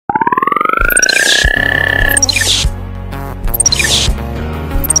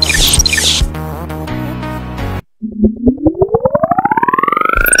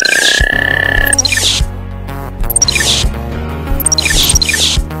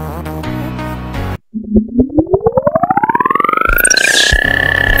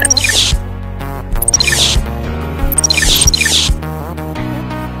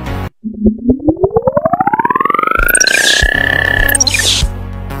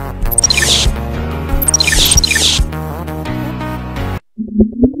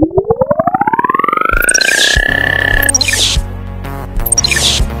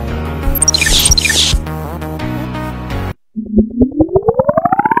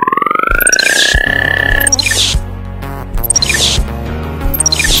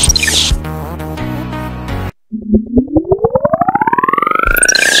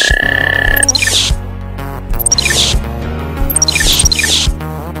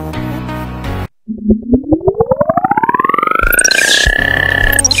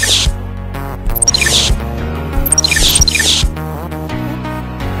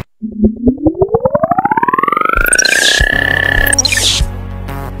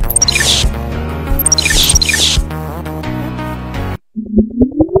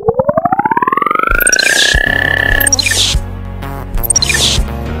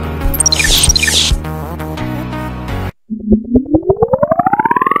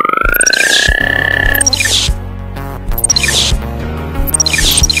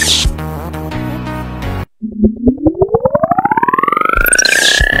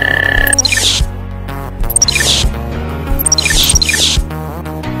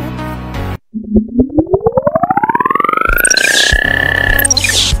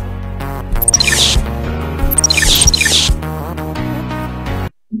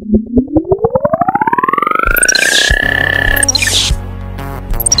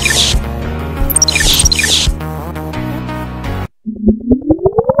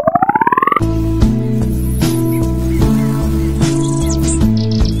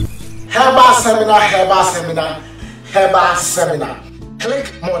Herbal seminar. Click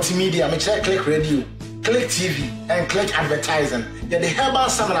multimedia, me check click radio, click TV, and click advertising. Yeah, the herbal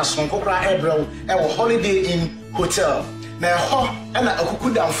seminar son Kopra Ebro and Holiday Inn Hotel. Now, and a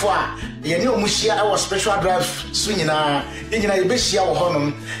cuckoo down for you know Mushia our special drive swinging. You know, you be share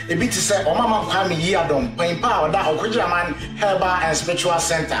honum. A bit to say, oh, Mama Kwame Yadom, Pain Power, that Okujaman Herbal and Spiritual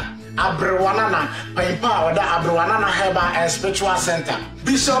Center. Abrowanana, Pain Power, that Abrowanana Herbal and Spiritual Center.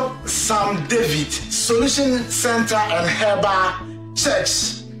 Bishop Saam David, Solution Center and Herbal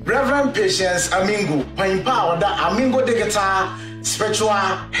Church. Reverend Patience Amingo, Pain Power, that Amingo de Guitar Spiritual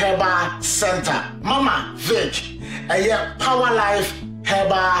Herbal Center. Mama Vic, a Power Life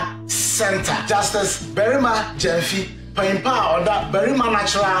Herbal Center. Justice Berima Jenfi, Pain Power, that Berima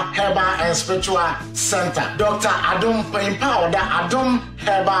Natural Herbal and Spiritual Center. Dr. Adom Pain Power, that Adom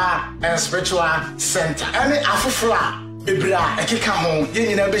Herbal and Spiritual Center. Any Afufla, Bibra, Ekika Home,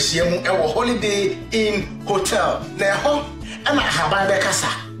 Yin Nebeshiamu, and Holiday Inn Hotel. Neho, and I have a Casa,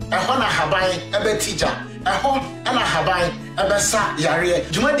 and Hona Habai, a teacher, and home, and I have a Bessa Yari.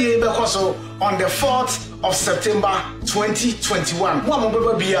 Jumadi Bekoso on the 4th of September 2021. One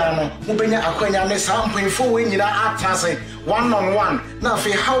mobile biano, Mubena Aquania, Saam 4 win in our task, 1-on-1. Now,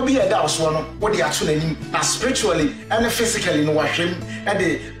 for how be a douse one, what they are tuning in, spiritually and physically in washing, and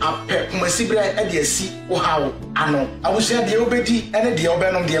the pep Messibra and the sea or how I know. I will share the obedi and the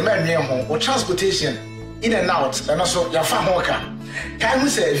oben on the American home or transportation in and out, and also your farm worker. Can we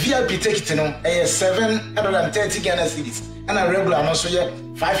say VIP ticket no 730 Ghana cedis and a regular also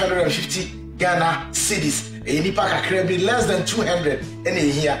 550 Ghana cedis. A nipa kakra be less than 200 and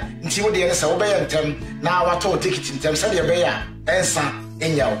here until the end of the term. Now I told ticket in terms of your bear and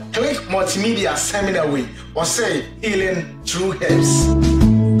in your click multimedia seminar way or say healing through herbs.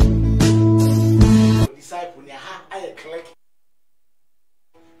 Disciple I click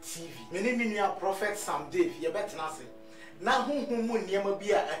TV. Many prophet Saam Dave, you better not say. Na hu niema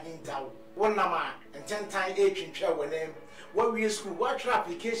bia ahintaw wonama ententan etwintwa wonem wa wie school wa tra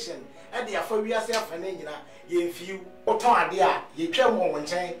application e de afa wiase afa na nyina ye mfiu oton ade a ye twa mo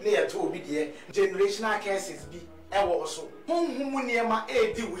nchen na ye to obi de generational cases bi e wo so hu niema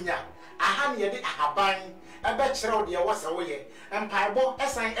e di wunya aha ne ye de ahaban e be kire de wo sa wo ye empaibo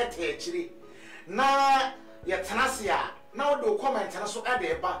esan ete akire na ye tenase a na wo do comment na so e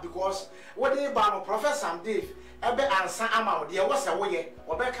de ba because what dey ba no Professor Saam Dave ebe ansa ama de wo se wo ye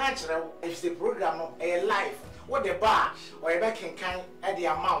obeka kire wo if the program no e live what the bar or ebe kenkan e de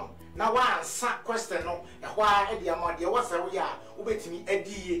amount na wa ansa question no e ho a e de amount de wo se wo ya obetimi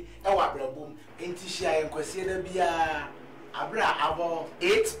adiye e wa brabom enti hia ye nkwase da bia abra abo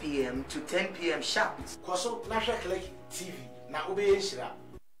 8 p.m. to 10 p.m. sharp koso na hwe click TV na obeye nhira.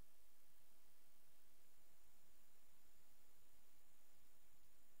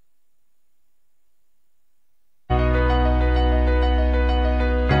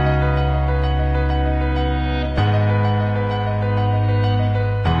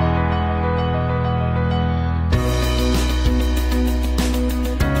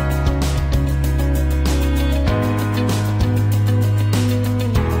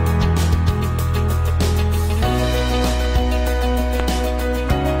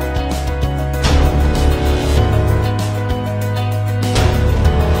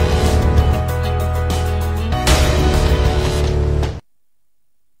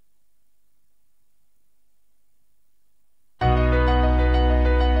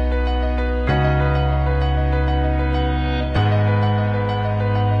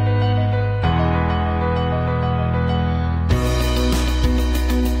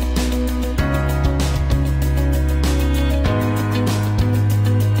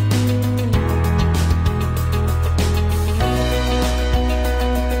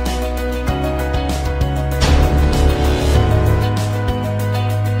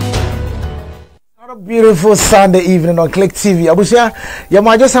 What a beautiful Sunday evening on Click TV. Abusia, ya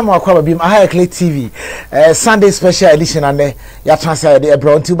majo sama kwa bim aha Click TV. Sunday special edition and ya transfer the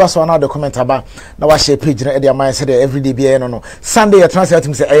ebro nti ba so na the comment aba na wa share page na e dey man say the everyday be no. Sunday ya transfer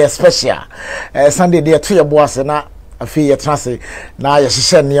to say special. Sunday dey to your boss na afi ya transfer na ya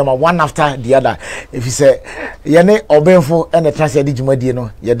hihye nneema one after the other. If you say ye ne obenfo and the transfer di dwumadie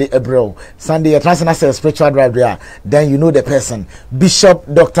no ye dey ebro. Sunday ya transfer na say spiritual drive there, then you know the person. Bishop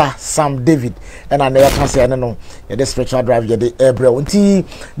Dr. Saam David and I transfer no ye dey spiritual drive ye dey ebro. Nti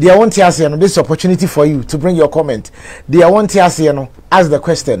they want to ask you no this opportunity for you to bring your comment. They want to ask you no ask the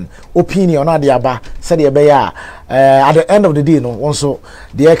question opinion na dey aba say dey be ya at the end of the day no also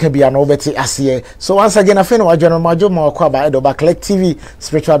there can be an obeti asiye. So once again I feel wajo majo ma kwa ba edo Click TV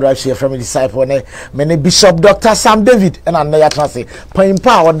spiritual drive share from disciple ne many Bishop Dr. Saam David and I ya transe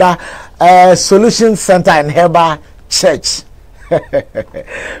pimpa oda Solution Center in Herbal Church.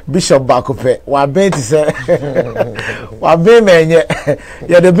 Bishop Bakope wa ben ti say wa ben menye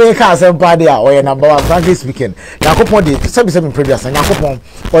ya de ben ka asem pa dia o number 1 frankly speaking yakopon de sebi previous yakopon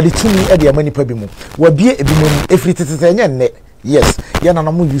or the tumi e de amani pa bi mu wa bie ebi mu efri tete nya nne yes ya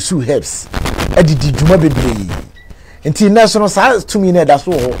na mu use herbs edidi dwuma bebre nti national science tumi na da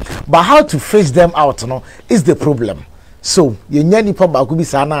so but how to face them out no is the problem. So ye nya nipa ba ko bi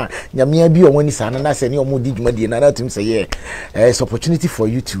sana nyamia bi o woni sana na se ne o mo di dwuma die na na tum say yeah it's opportunity for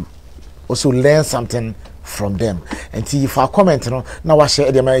you to also learn something from them. And if I comment no na wa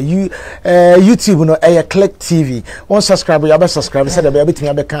share them YouTube no Click TV one subscribe you subscribe say dem betimi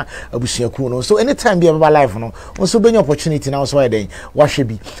abeka abusuaku no so anytime be aba live no also be opportunity now so then wa share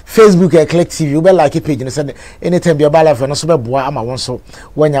bi Facebook Click TV you be like page no say anytime be aba live no so be boa ama won so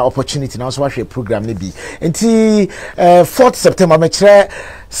wanya opportunity now so wa share program ne bi enti 4th September me kire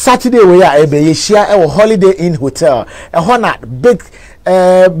Saturday we ya ebe ye share e Holiday Inn Hotel e hona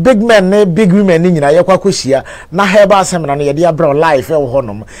big men ne big women ni nyina yakwa koshia na herbal seminar no ye dey abroad live e wo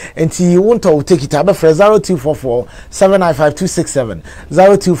honom enti you want to take it abi 0244 795 267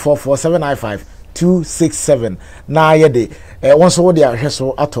 0244 795 267 na ye dey once wo dey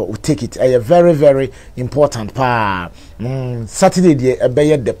ahweso ato we take it very very important pa Saturday dey ebe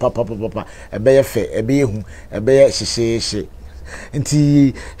ye de papa ebe ye fe ebe ye hu ebe ye hyehyehye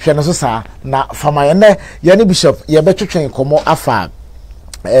nti hwe no so sa na fama ye ne ye ne bishop ye betwetwen komo afa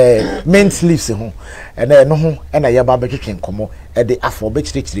mint leaves ho ene no ho ena ye ba betwetwen komo e de afo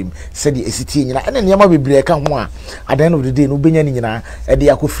bechirechirim se de esiti nyina ene ne ma bebre ka ho a at the end of the day no benya ni nyina e de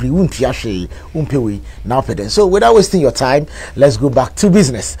akofri wuntu ahwe umpewe na opeden. So without wasting your time, let's go back to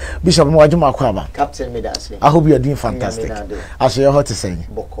business. Bishop Mwajuma Akwaba, Captain Midasi, I hope you are doing fantastic. As you're hot to say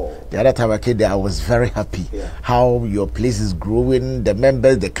the other time I came there I was very happy how your place is growing, the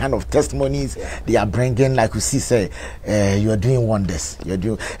members, the kind of testimonies they are bringing, like we see say you are doing wonders, you're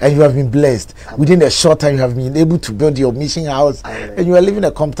doing, and you have been blessed. Within a short time you have been able to build your mission house. Amen. And you are living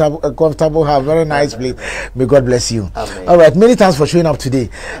a comfortable house, very nice place. May God bless you. Amen. All right, many thanks for showing up today.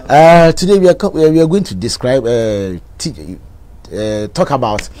 Today we are going to describe talk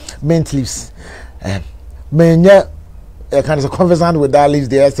about mint leaves. Kind of conversant with that leaves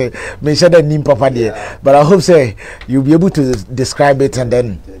there. Say, may share the name papa there. But I hope say you'll be able to describe it and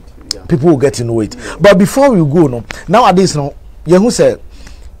then people will get to know it. But before we go, no, nowadays no, you say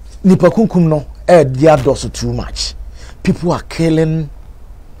nipa kunkum no, they are also too much. People are killing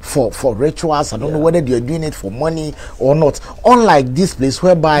for rituals. I don't know whether they are doing it for money or not. Unlike this place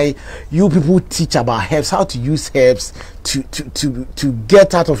whereby you people teach about herbs, how to use herbs to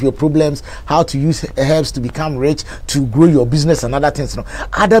get out of your problems, how to use herbs to become rich, to grow your business and other things.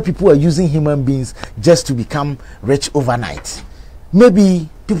 Other people are using human beings just to become rich overnight. Maybe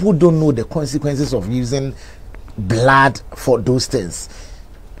people don't know the consequences of using blood for those things.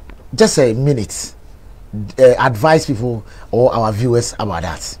 Just a minute. Advise people or our viewers about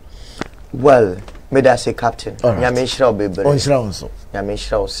that. Well, may I say, Captain? Nyame shira bebe. On shira onso. Nyame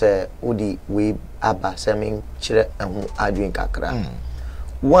shira say udi we aba semin chire ehu adwin kakra.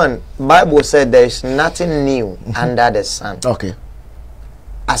 One, Bible said there is nothing new under the sun. Okay.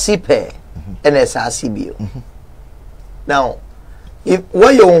 Asipe and asibio. Now, if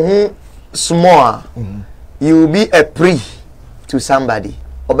when you small, you will be a pre to somebody.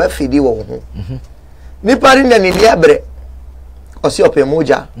 Obe fidi wo hu. Ni pari na ni liabre osi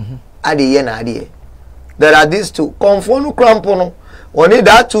opemoja ade ye na ade. There are these two konfonu krampo no oni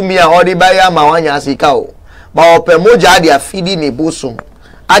that to me a odi baya ma wanya asika o ba opemoja ade afidi ne bosum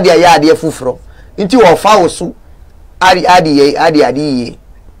ade ya ade fufuro nti wo fa wosu ade ye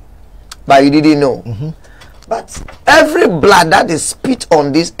but you didn't know. But every blood that is spit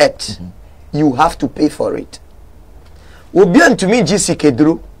on this earth you have to pay for it. Obian to me jisi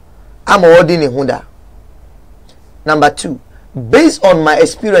kedru I'm ordering a Honda. Number 2, based on my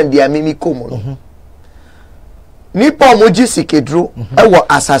experience, they are mimi komo. Nipa moji sikedro, ewo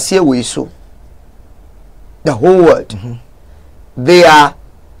asase we so. The whole world. They are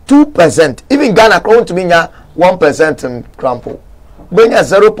 2%. Even Ghana according to me 1% in crampo. Benya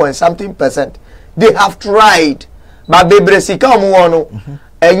 0.something%. They have tried. But bebresika omuono.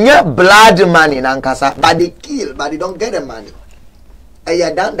 Enya blood money nankasa. But they kill, but they don't get the money.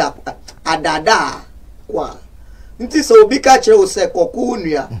 Eya danda adada kwa. Nti so obi ka kire wo se koku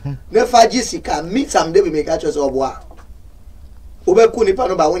nua. Ne faji sika meet some day we make kire so oboa. Obeku nipa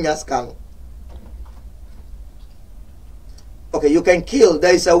no ba wonya sika no. Okay, you can kill.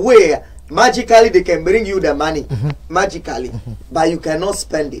 There is a way. Magically, they can bring you the money. Magically. But you cannot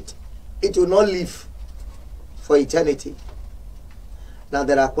spend it. It will not live for eternity. Now,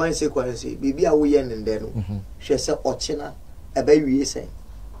 there are consequences. Bibi a we and then. She said, Ochina, a baby saying.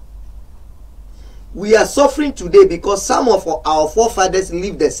 We are suffering today because some of our forefathers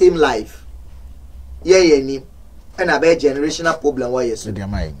live the same life. Yeah. And a bad generational problem. Why is it?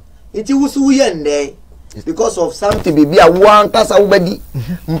 It was we and there. Because of something baby a one kasa ubedi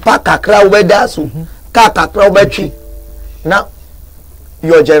mpa kakra ubeda so ka kakra ubetwi na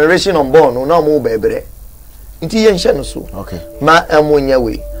your generation unborn no mo bebre nti ye nhye no so okay ma amonya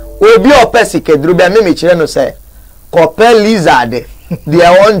we obi opesi kedru be me kire no say copper lizard they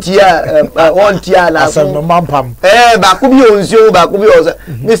want here na so mampam ba ku bi onzio ba ku bi o say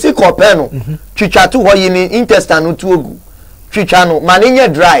me see copper no twitwa to ho yi ni intestine no tu ogu twitwa no ma ne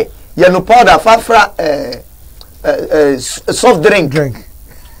dry you no powder fafra soft drink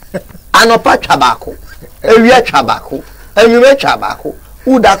anopa twabako ewia twabako enwume twabako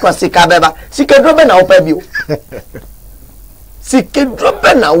uda kwa sika beba sika drobe na opa bio sika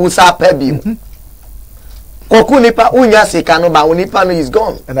drobe na usa pa bio koku nipa unya sika no ba unipa no is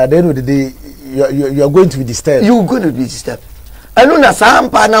gone, and at the end of the day you are going to be disturbed. You going to be disturbed. Anu na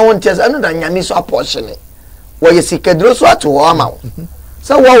sampa na won chese anu da nyame so apportion wo ye sika dro so ato ho ama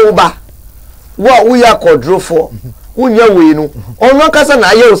so wo ba wo ya kodro for unya we no ono kasa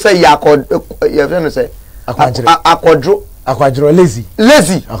na ye o say ya ye no say akwadro lazy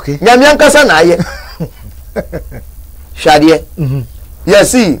okay nyame ankasa na ye shade you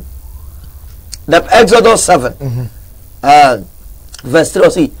see the Exodus 7 verse 3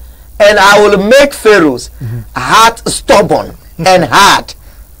 see, and I will make Pharaoh's heart stubborn and hard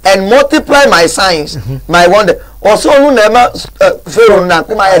and multiply my signs my wonder. Also onu na ema Pharaoh na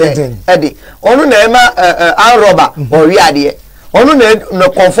kuma edi onu na ema anroba ori ade onu na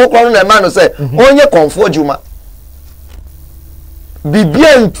comfort onu na ema no say onye comfort juma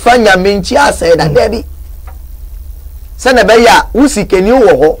bibia fanya menchi ase da debi se na be ya usikeni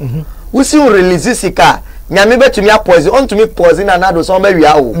wo ho usi release sika nyame betumi apoison on to me poison na nado so be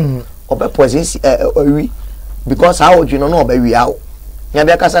wia wo obe poison owi because how you know obe wia wo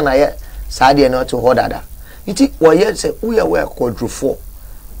nyame akasa na ye saade na to ho dada iti woye se uye we kodrufo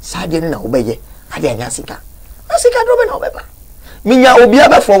saade na obeye ade anya sika asika drobe na obeba minya obi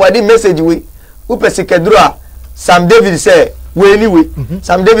aba forward message we upesika dro a Sam David say we anyway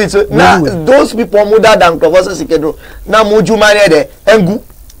Sam David so na those people mother than professor sikedro na mujuma ne de engu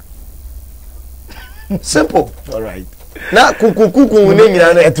simple. All right. Na kukukuku ne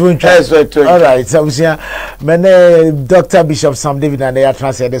nyina na etwo. All right. So we see Dr. Bishop Sam David and they are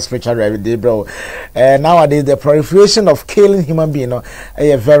translated the spiritual reality, bro. Nowadays the proliferation of killing human being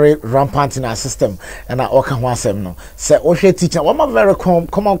is very rampant in our system, and I oka wasem no. Say ohwe teacher, one very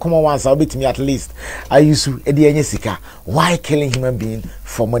common ones I'll be to me at least. I used to edi sika. Why killing human being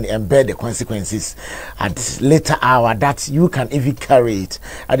for money and bear the consequences at later hour that you can even carry it?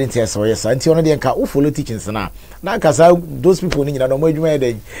 I didn't tell so yes. Until one day can follow teachings now. Now cause those people need no more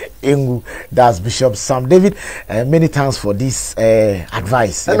engu. That's Bishop Sam David. Many thanks for this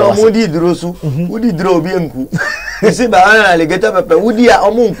advice. And omudi drosu, udi dro bi enku. You ba alligator pepper, udi a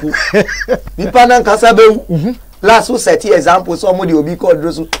omunku. Nipa nan kasa be last who set example so omudi obi called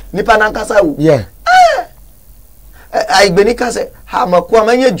drosu. Nipa nan kasa wu. Yeah. I benika say ha makwa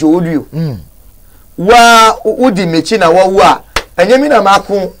manye jodu. Wa udi mechi na wa enye mi na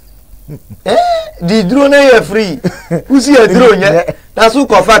makun. The drone is free. Who see a drone? That's who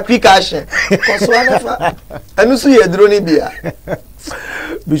call for quick action. And who see a drone bia.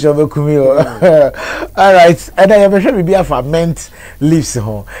 Bishop Kumio. All right. And I have heard be for mint leaves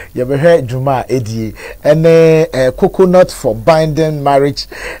home. You have heard Juma Edi and coconut for binding marriage.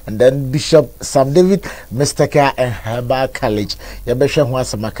 And then Bishop Sam David, Mr. K and Herbal College. You have heard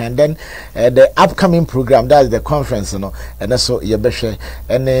once a and then the upcoming program, that's the conference, you know, and also you have heard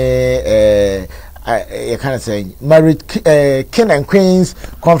and you kind of say married king and queens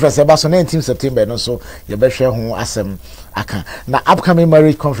conference about 19 September no so you be share ho asem aka na upcoming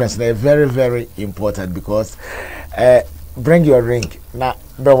marriage conference na very very important because bring your ring na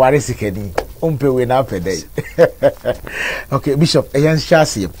be ware sikani umpe we na pede. Okay, Bishop ayan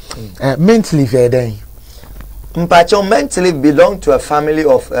shasi mentally then mpacho mentally belong to a family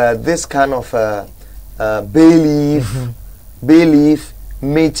of this kind of bailiff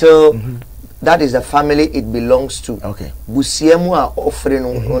metal. That is the family it belongs to. Okay. Busiemu a offering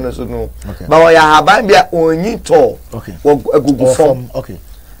no so no. But we have bia onyi to. Okay. Gugu form. Okay.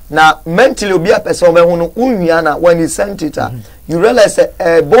 Now mentally obi a person be hunu unua na when he sent it you realize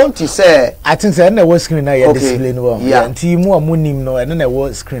born to say I think say na was screen na ya display no. Yeah. Nti mu amunim no na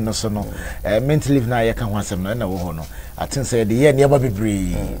was screen no so no. Mentally na ya ka ho asem no na wo ho no. I think say the year never be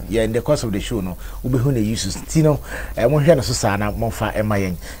brave. Yeah, in the course of the show no, we be who they use to know. One here no so sana mo fa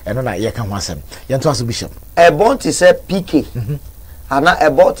emayen. No na ye kan ho asem. Ye nto aso Bishop. Born to say PK.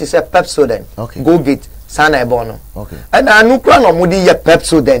 Ana born to say Pepsodent. Okay. Go get sana ebono. Okay. And anu kra no mudi ye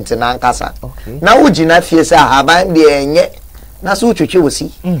Pepsodent na nkasa. Okay. Na ugina fie say haban de enye. Na so twetwe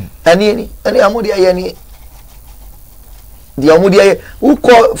wosi. Ani amudi ye ni. The amudia who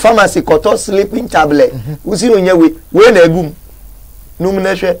call pharmacy koto sleeping tablet. We see onye we na egum. Num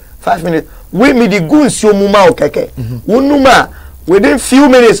na hwe 5 minutes. We me the gun si omuma okeke. Unuma within few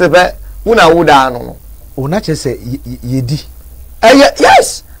minutes be una woda no. Una che say yedi.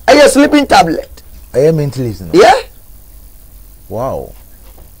 Yes. Sleeping tablet. Mentally no. Yeah. Wow.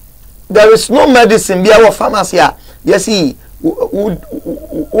 There is no medicine be our pharmacy. Yes,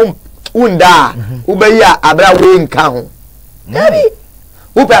 unda ubeya abra we nka ho. Daddy,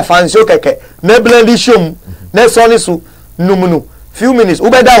 upe fancy keke na blend shom na soni su numunu few minutes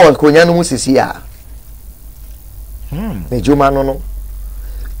ube da won konya no musisi ya me juma no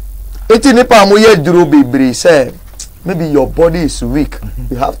eti nipa mo ye duro bebre say maybe your body is weak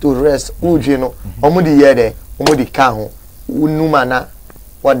you have to rest uje no omo di ye de omo di ka ho unuma na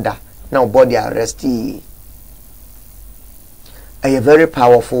wonder now body arrest a very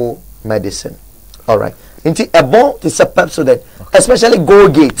powerful medicine. All right. Inti ebon is a Pepsodent, especially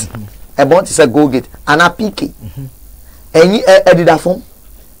Go-Gate. Ebon is a Go-Gate. And a PK. Any edidafom.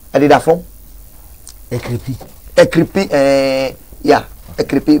 Ekripi. Yeah.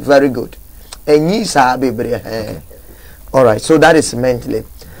 Ekripi. Very good. Any sa bebre. All right. So that is mentally.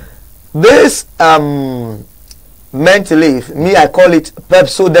 This mint leaf, me I call it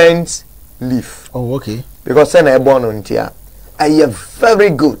Pepsodent leaf. Oh, okay. Because then ebon on tia. I am very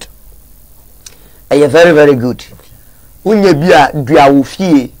good. Very very good. Unye bia dua wo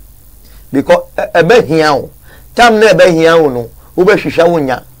fie because ebe hia wo tam na ebe hia wo no wo be hwehwa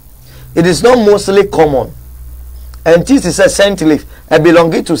wonya. It is not mostly common, and this is a scent leaf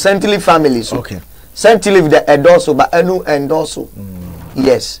belonging to scent leaf families. Okay. Scent leaf the endorso but anu endorso.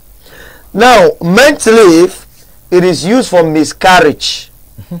 Yes. Now mint leaf, it is used for miscarriage.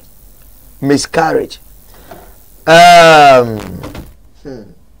 Miscarriage.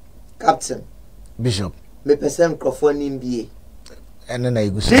 Captain Bishop me person crofo nimbie ene na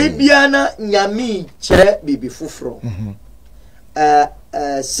igusi bibiana nyami chere bibi fufro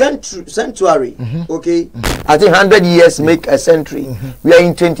century okay I think 100 years make a century we are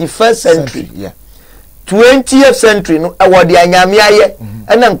in 21st century yeah 20th century no awodi anyami aye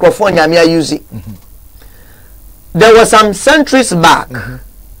ene crofo nyami ayuzi there was some centuries back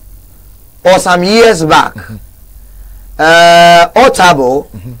or some years back Otabo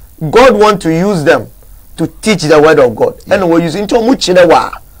God want to use them to teach the word of God. And we using to much the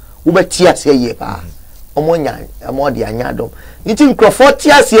wa. Ube tia se ye pa. Omonya, amodi anyadom. Iti nkrofo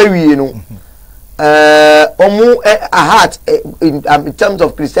tia se wi no. Omu a heart in terms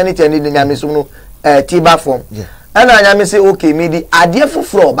of Christianity and in nyame no tiba form. And nyame say okay, me di ade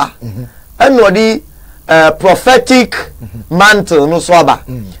fufuro ba. And no di prophetic mantle no so ba.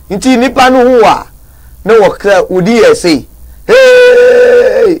 Iti nipa no ho a no wakra udi say,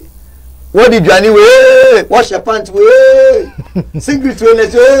 hey, what did you anyway? Wash your pants way. Sing it to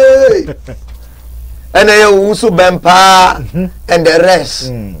way. And then usu bempa and the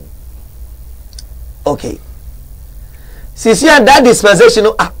rest. Okay. Sisi that dispensation,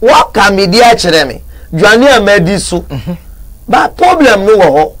 what can be there chereme? Johnny medisu. But problem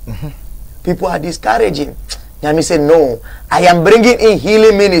no. People are discouraging. Yami said no. I am bringing in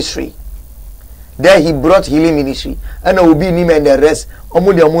healing ministry. There he brought healing ministry, and I will be him and the rest.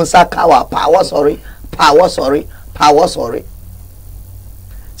 Omudi omunsa kawa power sorry.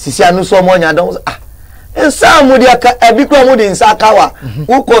 Sisi anu so mo nya don ensa mudi aka ebikwa mudi nsa kawa.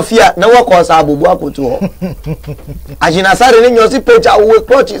 Wo kofia na wo kosa abubu akoto ho. Ajina sare ni nyosi pecha wo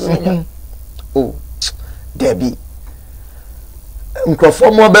clutches ni. oh Debbie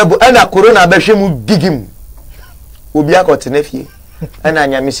mkrofo mo bebu ana corona behwe mu gigim obi akotene fie ana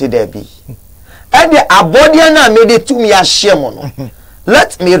nyame se Debbie and the abodia na made it to me a shame no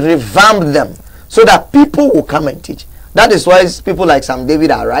let me revamp them so that people will come and teach. That is why people like Sam David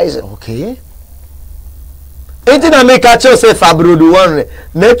are rising. Okay. Anything I make a choice say Fabro do one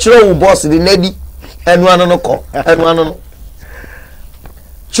natural boss the Neddy and one no call and one no.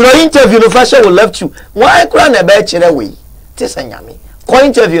 Should interview no fashion will left you. Why crown a bed chair away? Tessanyami. Call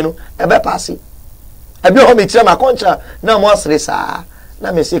interview no a bed passing. I be home it's my contract. Now most resa.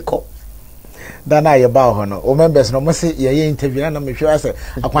 Now me say call. Dana ye ba ho no o members no mo se ye interview na me hwe ase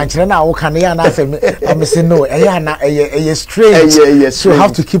akwankyere na wo kan ya na ase me say no na strange so you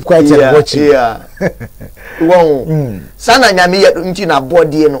have to keep quiet and watch it. Yeah. Won sana nyame ye nti na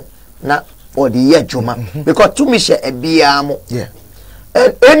body no na odi ye dwuma because to me she ebia mo. Yeah.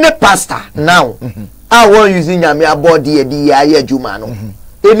 Any pastor now I want using nyame abody e di ye dwuma no.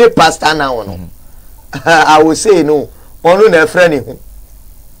 Any pastor now no I will say no onu na friend ho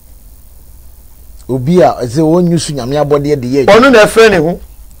Obia say won use nyame abode de ye onu na friend ho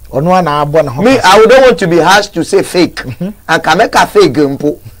onu ana abo na ho me I don't want to be harsh to say fake and can make a fake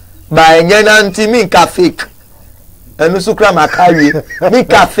mpo by nyana nti me ka fake enu sukra makawi me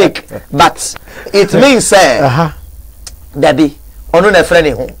ka fake but it means Debbie onu na friend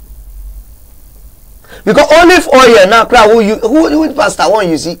ho because olive oil now cry who pastor one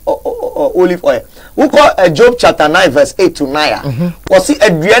you see olive oil who call Job chapter 9 verse 8 to 9 was see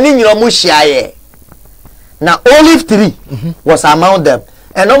aduane nyina mo hia now olive tree was among them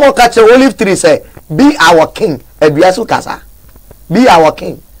and no more catch olive tree say be our king aduasu kasa be our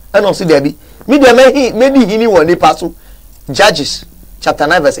king and no see there be me dey me hini woni paso Judges chapter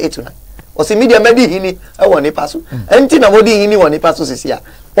 9 verse 8 to 9 o see me dey me hini e woni paso enti na mo di hini woni paso sisia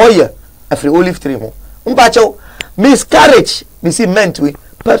oil every olive tree mo mpacho miscarriage we see meant we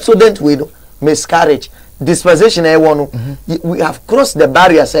precedent we no miscarriage dispensation e won we have crossed the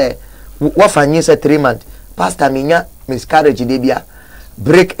barrier say what fanye say 3 months pastor minya miscarriage dey bia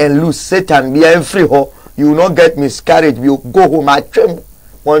break and loose Satan be free ho you will not get miscarriage you go home atwem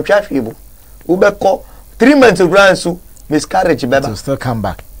won twa hwebo wo be call 3 months grand so miscarriage beba to still come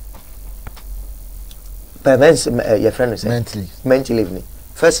back parents your friend say mentally leave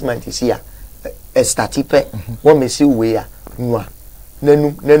first month is here start pe won me see we ya nwa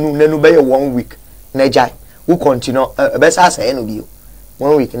nanu be 1 week na jai who continue be say no bi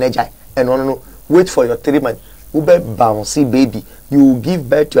 1 week na jai and no wait for your 3 months who be bouncing baby you will give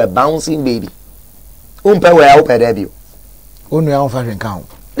birth to a bouncing baby umpe we ya upe there bi onu ya fashion count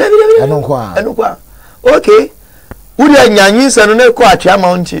anu kwa okay who dey nyanyin se no na ko atwa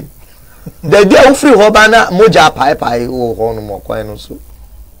mountain the day who free ho ba na moja pai wo ho no mo kwan no so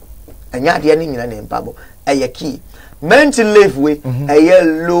anya de ni nyina ne mpabo eye key mental life we eye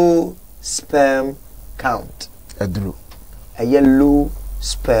low sperm count adru eye low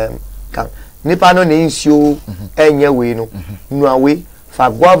sperm count nipa no ne nsio enye we no nuawe fa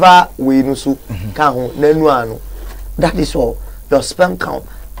guava we no so ka ho na nuano that is all your sperm count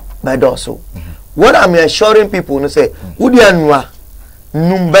by also what I'm assuring people no say who dey anua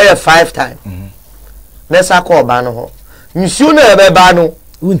number 5 time let's call ba no ho nsio na ebe ba no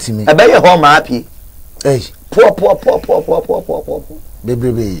untimi ebe ye ho ma apie po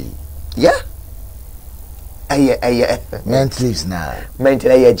bebe yeah aye mentally now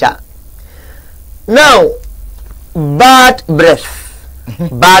mentally ja now bad breath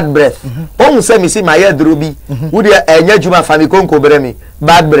on say me see my head drobi who dey enya juma fami konko bremi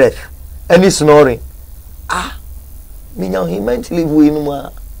bad breath any snoring me nya he mentally we no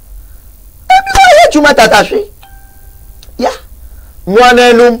ma e juma tatahwe yeah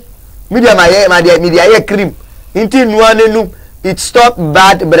nuanenum media my cream inti nuanenum it stop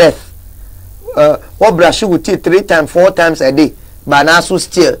bad breath what brush with teeth 3 times 4 times a day but now so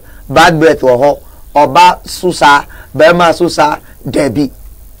still bad breath wo oba susa bema susa debi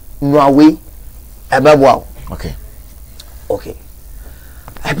nuawe ebebo okay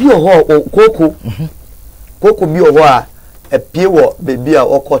abi ho koko bi ho a epie wo baby a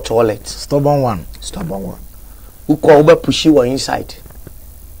okọ toilet stubborn one who call over pushy one inside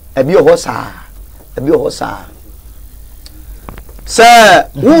abi ho sa sir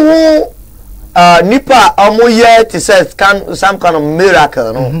who nipa amoye to say some kind of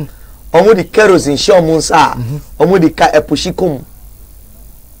miracle no omo the kerosene show munsa omo the pushy kum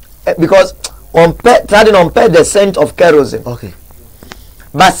because on the scent of kerosene okay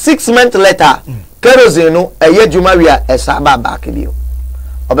but 6 months later kerosene no eye juma wi a esaba back bio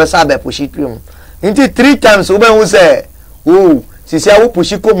obesa be pushy trim into 3 times we hu say oh sisi awu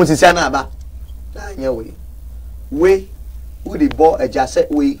pushy kum sisi na aba anya we the ball adjust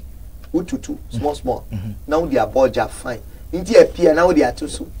we ututu small now they are ball just fine nti appear now they are too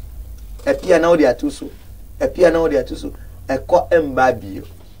so appear now they are too so appear now they are too so e ko emba bio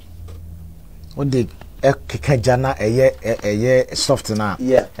o de keka jana eye soft na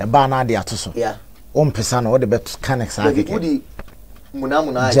e ba na de ato so o mpesa na o de bet connect sa keke udi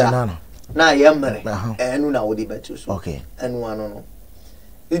muna aja na yemre enu na o de bet so okay enu ano no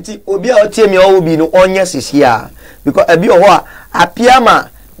nti obi a otie mi o bi no onye sisi a because ebi o ho a apiama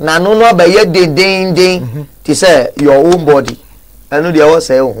na no no ba ye den ti say your own body enu de o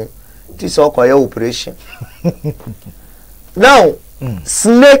say ho ti say okoye operation now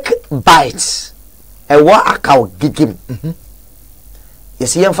snake bites e wa akaw gigim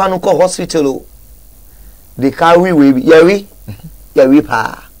yes yen fa no ko hospital o they carry we yawi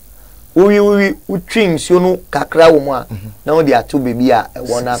pa we twin so no kakra wo mu a na wo de ato baby a e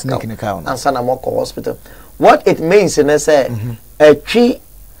wona akaw ansa na mo ko hospital what it means in say a tree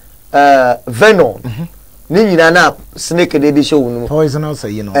venom ni nyina na snake de show no poison also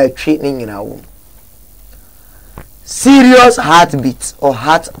you know a tree ni nyina wo serious heartbeat or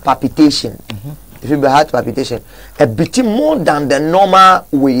heart palpitation if you be heart palpitation a bit more than the normal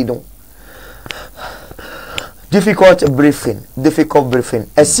way you know difficult breathing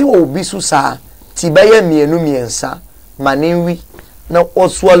esi obi su sa ti beye mienu miensa manenwi na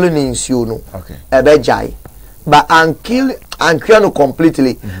oswalo ne nsuo no okay ebe jai but unkill no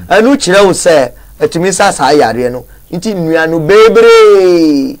completely anu kire wo se etumi sa yare no nti nua no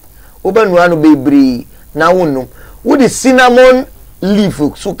bebre oba nua no bebre na wonum wo the cinnamon leaf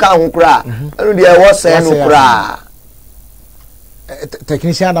so ka ho kra anu de wo se no kra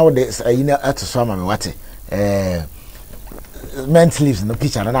technician now the ina at so ma me wate mint leaves no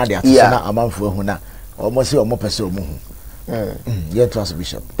picture na dey atso na amanfo hu na omo se omo pese omo hu yet was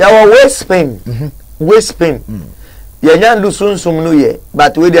bishop ya wa waist pain ya nya ndu sunsum no ye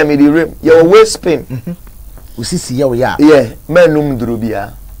but we dey me the rim ya wa waist pain usisi ya we ya menum duro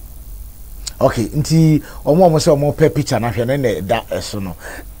bia okay nti omo se omo pe picture na hwe na da eso no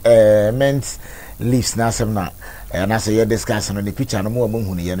mint leaves na sem na and I say you discuss on the picture no more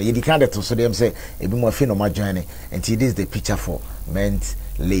hu ne ye no ye di kan to so dem say ebi mo afi no ma join and this is the picture for mint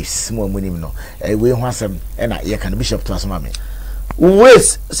leaves mo munim no we hu asem na ye kan bishop to asema me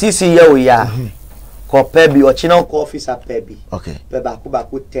wes sisi ye o ya ko pe bi o china ko officer pe bi okay pe ba ko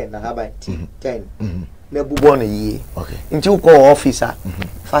 10 na ha ba 10 na bubo no ye okay nti ko officer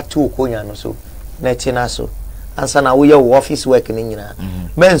fa tu ko nya no so na china so ansa na we your office work ni nyina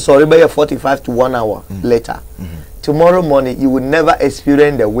men sorry be 45 to 1 hour later tomorrow morning you will never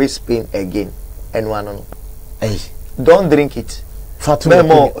experience the waist pain again and one no hey don't drink it fatuma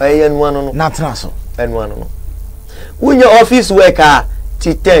mo and one no na so and one no when your office work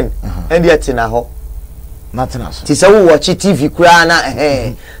till 10 and yet na ho na so ti say we watch TV kura na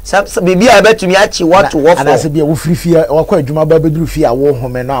bibi a betumi achi what work for and say bia wo frifia wakọ adwuma ba beduru fia wo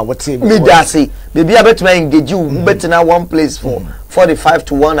home na wote me da say bibi a betumi engage you betina one place for 45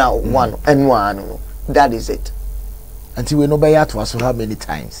 to 1 hour 1 and 1 no that is it until we no be ya to so how many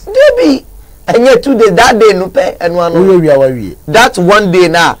times debi enye 2 days that day no pay and 1 no we that one day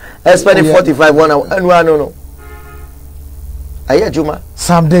now spend 45 1 hour and 1 no aya juma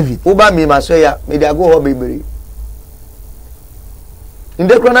Sam David uba mi masoya me dey go ho bebere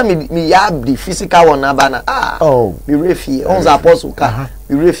inde krona mi ya the physical one na bana mi refi on za apostle ka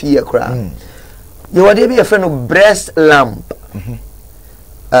mi refi e kra you what dey be a friend of breast lump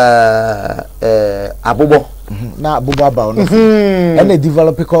abobo na abobo aba no and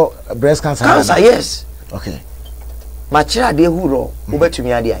develop breast cancer yes okay ma chira dey huro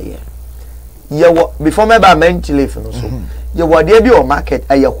ubetumi ade aye ye before me ba mental leaf no so ye what dey be on market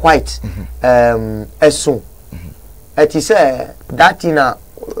aye white eso it is that in a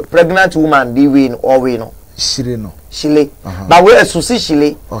pregnant woman dey win or we no shile but we susi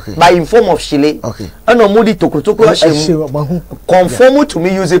shile by in form of shile and omudi tokotoko ashemu conform to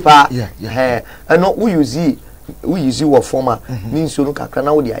me use it pa and no we use it what former means so no kakra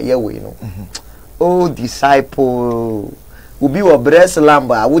na we dey aye we no oh disciple will be your breast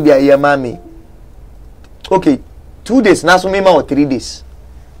lamba would dey aye mami okay 2 days na so me ma or 3 days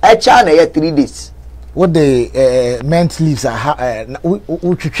I cha na 3 days what the mint leaves are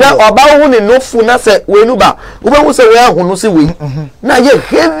oba hu ne no fu na se we nu ba oba hu se we ahu no se we na ye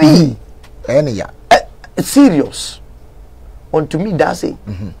heavy any serious unto me that's it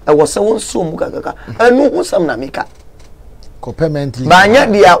I was so mu kaka anu hu sam na meka copperment leaf ba nya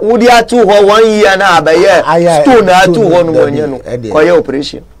dia wo dia tu ho 1 year na abaye stone atu ho no manya no koye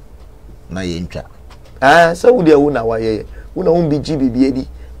operation na ye ntwa so wo dia wo na wa ye wo na wo bi ji bibie di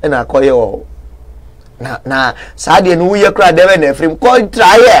na koye o na saade no ye kra de na afrim ko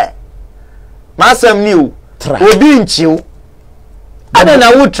try masam ni o obi nchiu ana na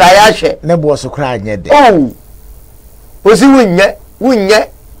wo try ahwe ne bo so kra anye de oh osi wunye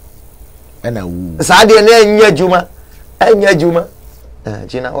ana wu saade na anya juma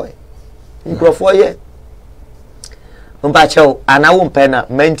jina hoy microphone ye umpa chao ana wo mpe na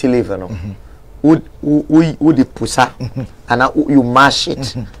mental leave no would the pusa and you mash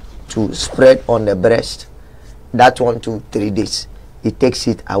it to spread on the breast. That 1 to 3 days it takes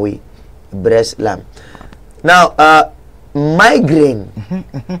it away. Breast lamb. Now migraine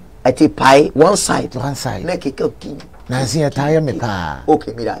at a pie one side. Neki koki. Nancy attire me pa.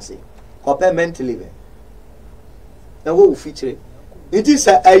 Okay, me that say. Compare mental leave. Now what feature? It is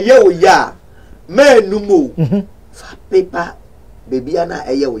a year ya. Men no more. Paper baby ana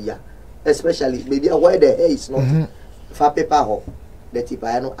a year ya. Especially maybe where the hair is not for paper ho the tip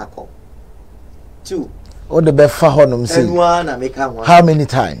I know akọ 2 all the best for honum say one na make one how many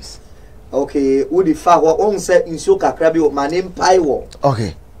times okay who the fa ho on say inso kakra bi o manim pai wo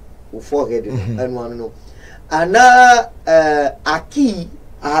okay o forehead and one no ana aki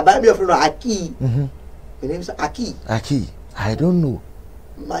aba bi of no aki the name is aki I don't know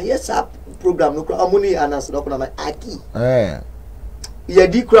my yes up program no amuni anas no na aki ye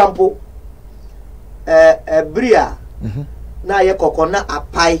di crampo bria na ye kokona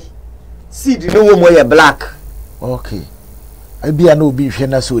apai seed no wo mo ye black okay bia na obi hwe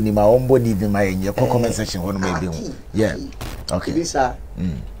na so ni ma won body bi ma ye comment section hono ma bi hu yeah okay bisa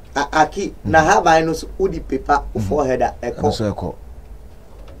aki na have I no udi paper forehead eko so eko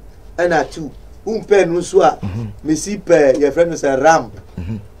ana 2 umpe no so a mesi pe ye friend say ramp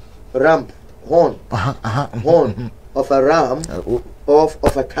horn horn of a ram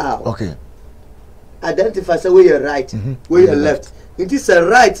of a cow. Okay. Identify say where you're right, where you're left. It is a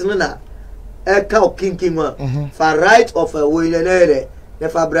right, no a cow king one. For right of a way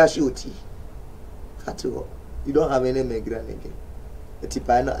never brush your teeth. You don't have any migraine again. The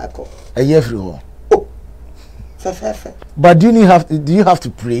tipano echo. A year through. Oh, but do you have to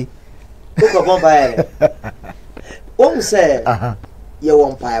pray? One say you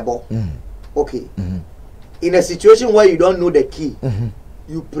want pieball. Okay. In a situation where you don't know the key,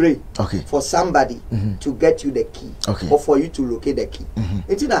 you pray for somebody to get you the key or for you to locate the key.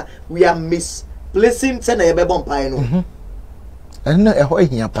 We are misplacing send a baby no. And no,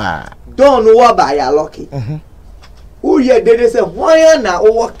 don't know what by your lucky. Who ye did say why na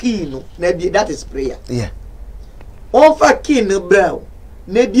over key no? That is prayer. Yeah. On for key no brown.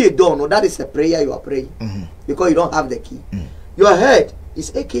 Maybe a don't know that is a prayer you are praying because you don't have the key. Your head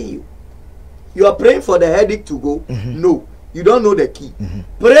is aching you. You are praying for the headache to go. No, you don't know the key.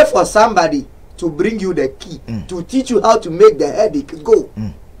 Pray for somebody to bring you the key to teach you how to make the headache go.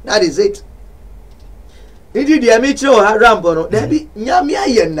 That is it. Indeed, the amateur or Harambono, there be Nyamia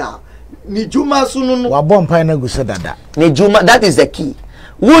Yena. Nijuma Sunun. Wabon Pina Gusadada. Nijuma, that is the key.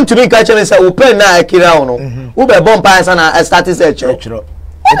 Won't to make actually say, Open na Kirano. Ube Bompires and a status church.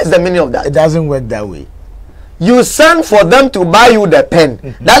 What is the meaning of that? It doesn't work that way. You send for them to buy you the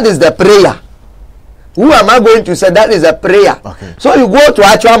pen. That is the prayer. Who am I going to say that is a prayer? Okay. So you go to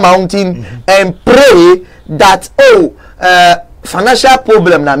actual mountain and pray that financial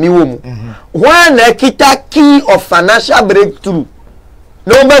problem na mi womu. When a kita key of financial breakthrough.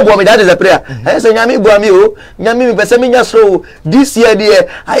 No me that is a prayer. I say nyami boami o, nyami mi pese mi nya so this year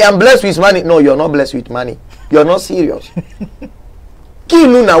I am blessed with money. No, you're not blessed with money. You're not serious. Key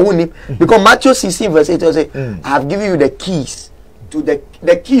no na wuni because Matthew 16 verse 8 say I have given you the keys to the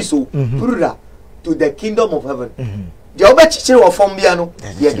keys so to the kingdom of heaven. The obe chichiri wa form bia no.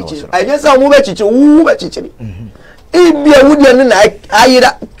 Yeah, chichiri. I just say obe chichiri, ube chichiri. Ibia wudi na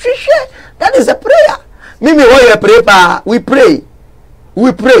ayira. That is a prayer. Mimi we pray pa, we pray.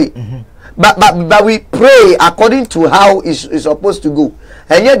 We pray. But we pray according to how it's supposed to go.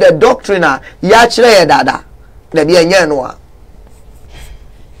 And yet the doctrine ya chire dada. The bi enye no.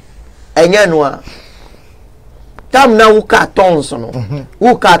 Enye no. Tam na uka tons no.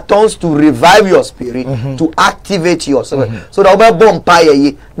 Uka tons to revive your spirit, to activate yourself. So that we bomb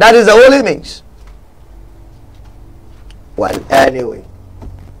fire. That is the only means. Well, anyway.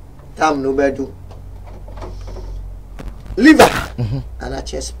 Tam no bedu. Liver and a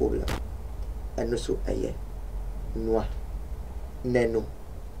chest problem. And also a year. Noa. Neno.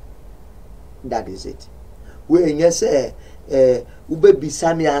 That is it. When you say ube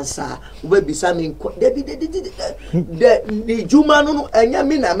bisami answer, ube bisami the juma no enya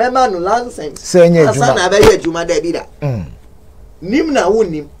mi na mema no nonsense. Say enya juma. Asa na be ye juma de bi da. Nim na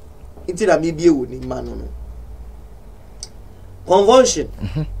wonim. Inti na mi bie wonim ma no. Convulsion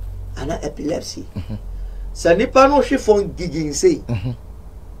and epilepsy Sa nipa no hwe fon gigin sei.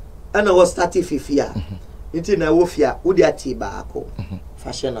 Ana was starting fifia. Nti na wo fia wo dia ti baako.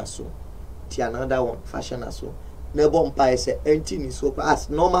 Fashion aso. Ti another one fashion aso. Na bo mpa ese enti ni so as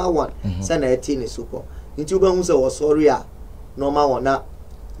normal one. Say na eti ni so ko. Nti wo ba hu say wo sorry a normal one na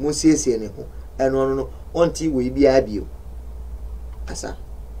mo siesie ne ho. Eno no onti we bia bio. Asa.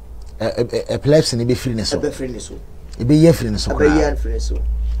 Epilepsy ni be free ne so. Be free ne so. E be ye free ne so. Be ye free so.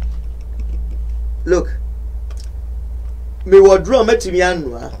 Look. Me wardrobe metimi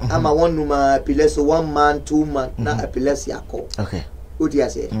anu ama one numa epilepsy 1 man 2 man na epilepsy akọ. Okay. What you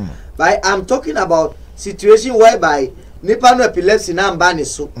say? But I'm talking about situation whereby nipa no epilepsy na mba ne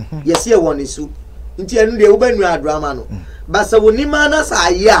so. Yes here one is so. Nti enu de wo ba nu adrama no. But so nima na sa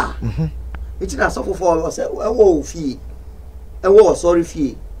ya. Nti na so for say wo fie. Ewo sorry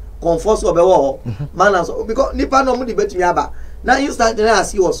fie. Comfort so be wo. Man so because nipa no mo di betumi aba. Na instant na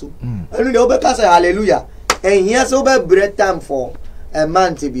see wo so. Enu de wo be ka say hallelujah. And here's over bread time for a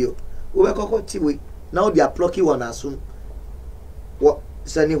man to be. We cocoa tea now they are plucky one as soon. What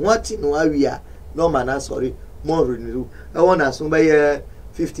sending what no area no man sorry more renew. I want as soon by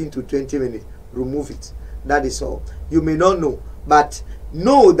 15 to 20 minutes. Remove it. That is all. You may not know, but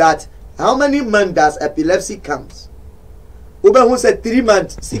know that how many months does epilepsy comes? Uber who said 3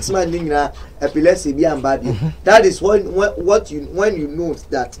 months, 6 months epilepsy be and bad. That is when you know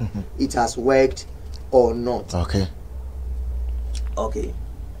that it has worked or not. Okay. Okay.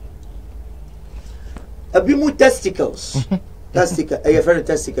 A bit more testicles. Testicle. Are you very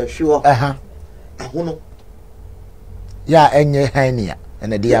testicle? Sure. Ahono. Yeah, enye henia.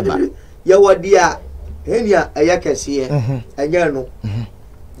 And a diaba. Ya wadia. Henia ayakasiye. Anya no.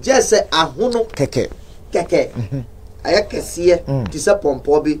 Just say ahono. Keke. Keke. Ayakasiye. Tisa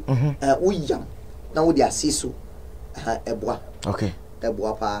pompo bi. Uyam. Na wodi asiso. Eboa. Okay.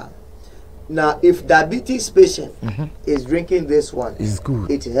 Eboa pa. Now, if diabetes patient is drinking this one, it's good.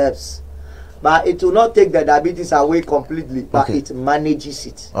 It helps, but it will not take the diabetes away completely. But it manages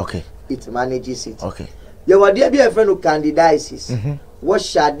it. Okay. It manages it. Okay. You were there be a friend who candidiasis. What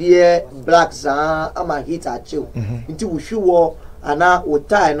shady black zan? I'ma hit a chill. Until we show war and now we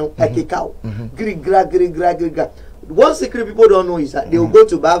tie no a kick out. Grig. One secret people don't know is that they will go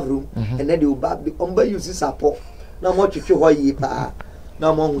to bathroom and then they will bath the umber uses support. Now much you show ye pa.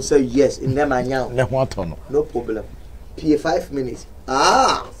 No one who say yes in them and now. No problem. P 5 minutes.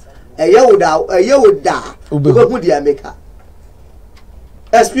 A year would die. Because would you make her?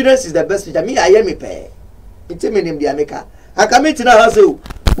 Experience is the best teacher. Me, I am a pair. It's a minimum the America. I come into the house.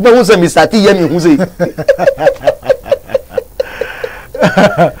 But who's a Mr. T. Yemi who's it?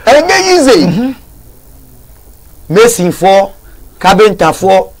 And then easy. Mason for, carpenter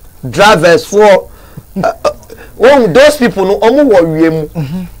for, drivers for. When those people no omo worry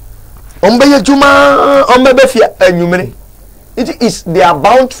ombe juma ombe be fia anwumere it is they are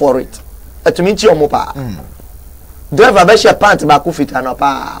bound for it atuminchi omo pa driver be share pant ba ku fita no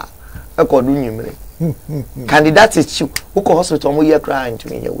pa e ko du nwumere candidate is chief who ko hospital omo ye cry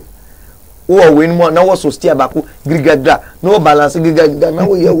ntumi ye we wo we no na wo so steer ba ku grigadra no balance grigadra na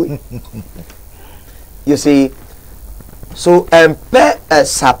wo ye we you see so pe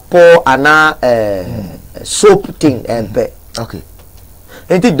support ana soap thing okay.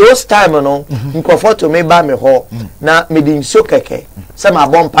 Until those time no, comfort to me by me ho na me din so keke. Say my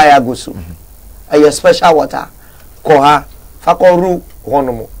bonfire go so. A special water. Ko ha fa ko ru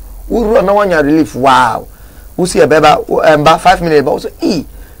hono mo. Uru na wanya relief wow. We see a beba 5 minutes but so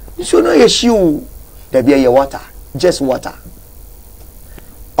so no ye shiu there be your water. Just water.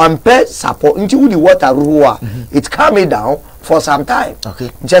 Pay support until the water rua. It calm me down for some time. Okay.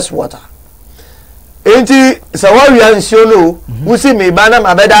 Just water. Enti sawa wi ansio no wo si me ba na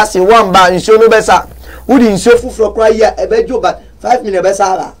mabeda se one ba ansio no besa wo di ansio fufuro kra ya ebejo ba 5 minutes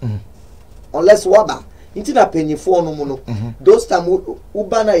besa ala unless waba enti na penyifo no mu no those time wo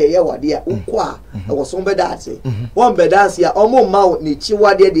ba na ye wade a wo kwa e wo so beda ase one beda ase a omo ma ni chi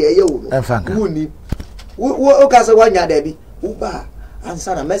wade de ye wo no wo ni wo ka se wanya da bi wo ba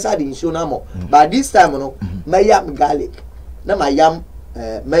ansa na mesa di ansio na mo but this time no mayam garlic na mayam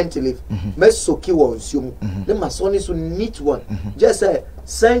mentally me soki won sium the masoni so neat one just a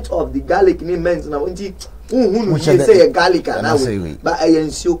scent of the garlic ni meant na nti you say garlic na we but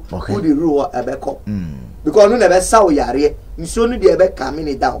ayensuo who the rule ebeko because no never saw yare nsuo no de ebe come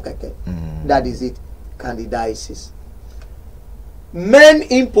in down keke that is it candidiasis men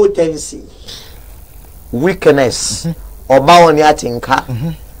impotency weakness oba woni atinka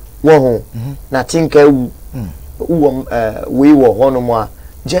wo ho na tinka wu we were honomo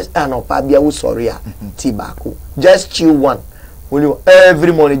just an opabia sorry tibako just chew one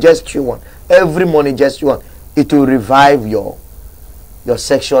Every morning, just chew one. Every morning, just chew one. It will revive your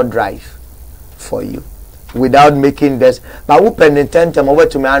sexual drive for you without making this. But who penitent over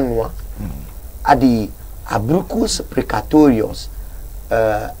to me annual at the abrucus precatorius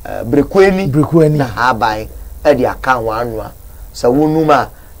brequeni na habai at the account annual. So wunuma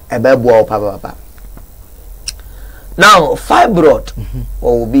ebebo papa. Now fibroid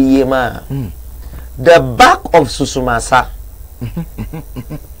will be yema. The back of susumasa.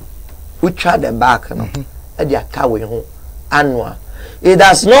 We try the back no. At the account annual. It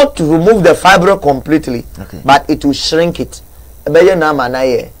does not remove the fibroid completely, but it will shrink it. Ebeye na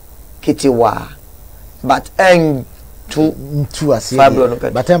manaye kitiwa. But to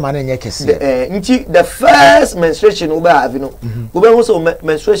fibroid. But man nye kesi. The first menstruation ube have, you know. Ube also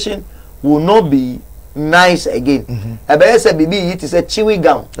menstruation will not be nice again. Ebeye say baby it is a chewy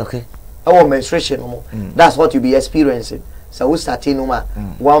gum. Okay. Our menstruation that's what you be experiencing. So we start in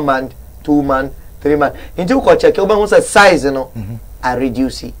 1 month, 2 months, 3 months. Until you check ube also size, you know. I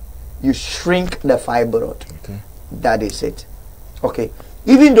reduce it. You shrink the fibroid. Okay. That is it. Okay.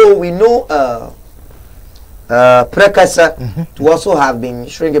 Even though we know precursor to also have been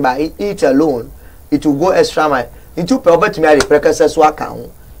shrinking by it alone, it will go extra mile. Into probably to me the precursors who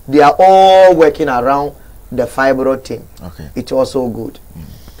account, they are all working around the fibroid thing. Okay. It's also good.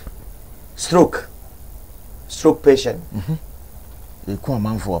 Stroke patient. You come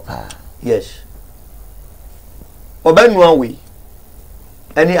man for pa. Yes. Obenwa we.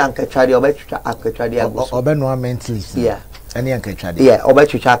 Any anketradi obechucha agoso. Obenwa mentally. Yeah. Any anketradi. Yeah,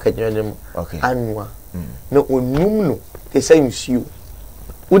 obechucha aketradi. Okay. Anwa. No onum no. Te say nsuo.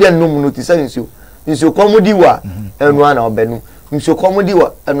 Wo de num no te say nsuo. Nsuo komodi wa enwa na obenu. Nsuo komodi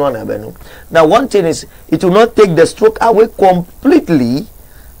wa enwa na obenu. Now one thing is it will not take the stroke away completely,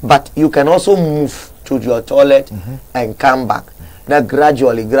 but you can also move to your toilet and come back. Now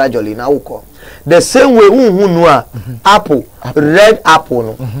gradually now uko. The same way no apple, red apple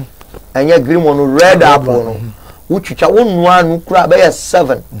no. And your green one red apple no. Uchicha one kura be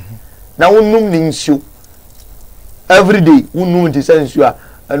 7. Now unum nsu. Every day unum the sense you are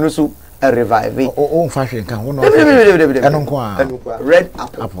and also a revive it. Oh fashion can one red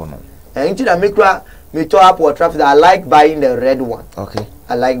apple no. And into that me to apple traffic I like buying the red one. Okay.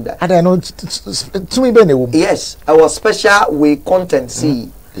 I like that. I don't know to me be yes, our special way content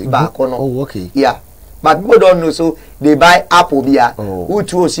see back on. Oh okay. Yeah. But people don't know, so they buy apple beer. Who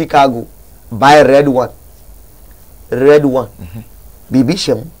to Chicago buy red one.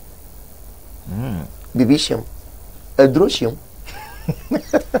 Bibisham. Bibisham. Adroshim.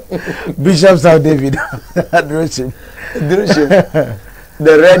 Bishop South David. Adroshim.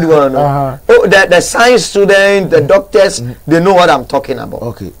 The red one. Oh, the science student, the doctors, they know what I'm talking about.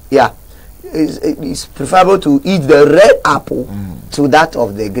 Okay. Yeah. It's preferable to eat the red apple to that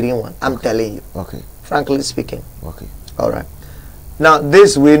of the green one. I'm telling you. Okay. Frankly speaking. Okay. All right. Now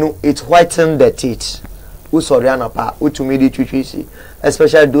this way, it whitens the teeth.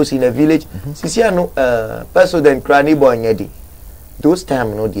 Especially those in the village. Sisi person then cranny boy nyedi. Those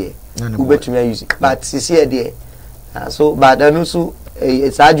time no dear. Ube to me use it. But sisi dear. So but then also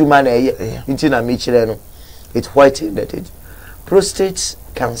it's argument into na michire it whitens the teeth. Prostate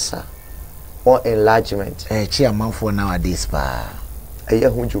cancer or enlargement. Chairman for nowadays pa.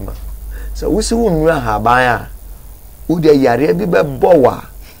 Hunjuma. So we see unwa habaya. Ude yare bi be bowa.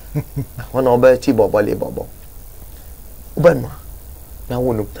 One obe ti bobole bobo. Ubenma. Now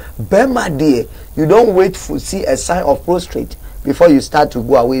wonu. Bema dear, you don't wait to see a sign of prostate before you start to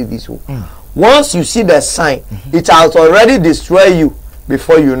go away this way. Once you see the sign, it has already destroyed you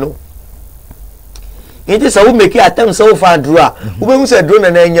before you know. It is a who make attempt so far draw. Ube who say drone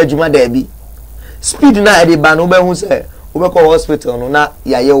na enya juma debi. Speed na e dey ban ube who say ube call hospital no na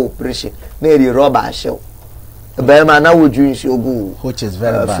yaye operation na e dey rubber shell. Bema na we drink shogu which is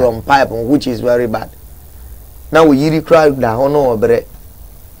very bad from pipe which is very bad. Now we yiri crowd da hono obre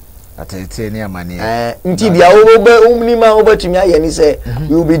atete ni amani nti dia obe umnima obe tumi aye ni say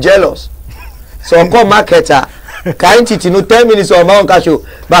you will be jealous. So come marketer kind titi no 10 minutes or ma on show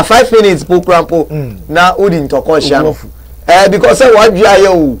but 5 minutes po crampo na odi ntoko sha no because say what you aye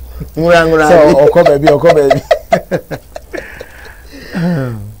o ngura so okọ baby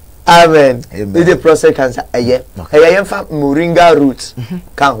Amen. It's a prostate cancer. Aye fa moringa root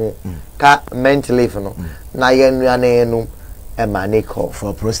ka ho ka mint leaf no na ye nuane no e maniko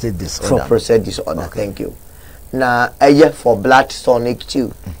for prostate disorder. For prostate disorder. Okay. Thank you. Na aye for blood tonic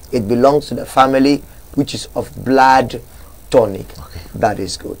too. It belongs to the family which is of blood tonic. Okay. That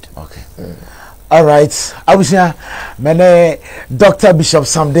is good. Okay. All right, I wish mene Dr. Bishop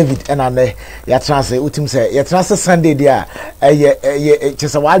Sam David and ane ya translate utim say ya translate Sunday dia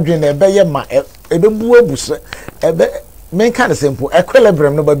chesa wadwen ebe ye ma ebe bu abuse ebe men kind of simple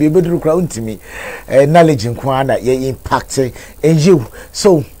equilibrium no ba be beduru kra untimi knowledge nko na ye impact in you.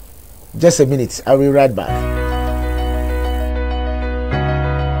 So just a minute, I will be right back.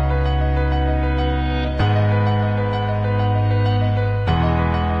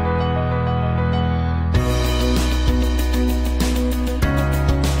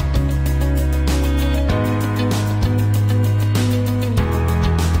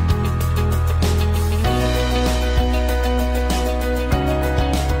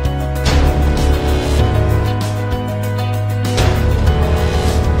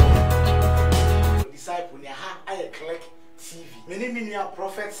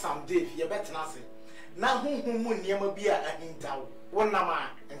 Prophet Saam you better not say. Now, whom near be a hintaw, 1 nama,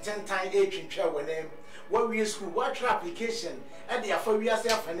 and 10 times 8 in chair when name. What we school, what application, and the after we are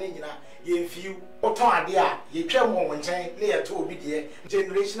self and ye few, or ton idea, ye chair one chain, near to be dear,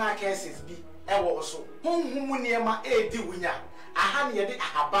 generational cases be, and also. Whom near my aid do winner. A honey a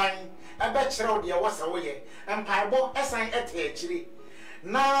habine, a bachelor dear was away, and pieball as I ate actually.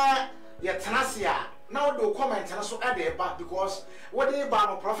 Now, your tenacia. Now do comment and so add it back because what they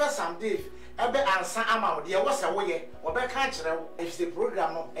ban Professor Sam Dave ebe answer amount there was a way or back country if the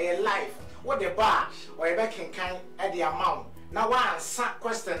program a live what the bar or a back in kind at the amount. Now one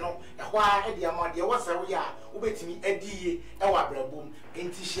question no why at the amount there was a way ubet me a d our boom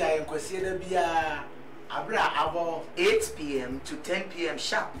intishia and consider be a abra about 8 p.m. to 10 p.m.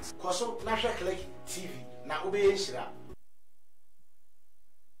 sharp. Koso National Click TV na ube shira.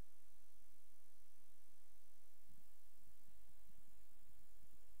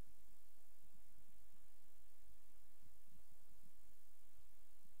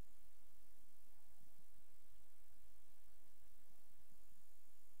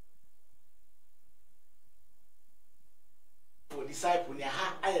 Disciple near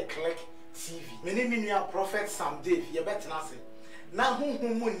I Click TV. Many minion Prophet Sam Dave, you better not say. Now,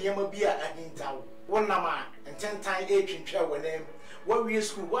 whom near be a hintaw, 1 nama, and 10 times 8 in chair when name. What we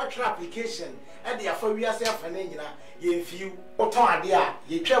school, what application, and the after we are self and ye few, or ton idea,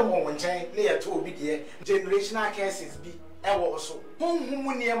 ye chair one chain, near to be dear, generational cases be, and also.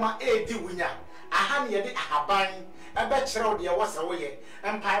 Whom near my aid do winner. A honey a habine, a bachelor dear was away,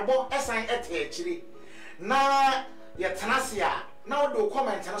 and pieball as I ate actually. Now, your tenacia. Now do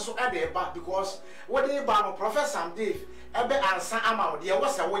comment and so add it back because what they ban Professor Sam Dave ebe answer amount there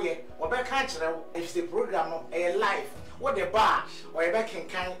was a way or back country if the program a live what the bar or a back in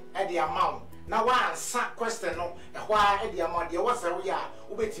kind at the amount. Now one question no why at the amount there was a way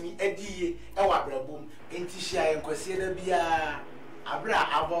ubet me a d our boom intishia and consider be a abra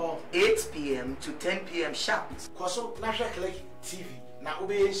about 8 p.m. to 10 p.m. sharp. Koso National Click TV na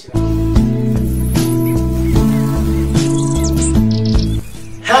ube shira.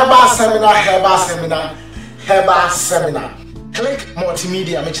 Herbal seminar. Click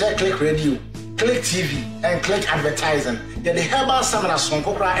multimedia, me check click radio, click TV, and click advertising. Yeah, the herbal seminar son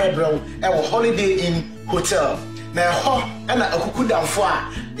kokra ebro e Holiday Inn Hotel. Na ho na akuku damfo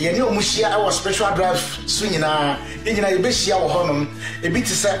a ye ne omuhia e spiritual drive so nyina ye nyina ye behia wo honom e bi ti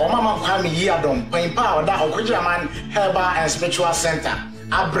se omama kwa me yi adom pampa oda okogira man herbal and spiritual center.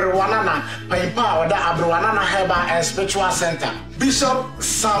 Abrewanana, Pampa, or Abrewanana Herbal and Spiritual Center. Bishop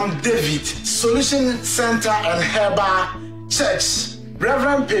Sam David, Solution Center and Herbal Church.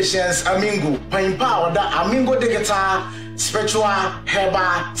 Reverend Patience Amingo, Pampa, or Amingo Digital Spiritual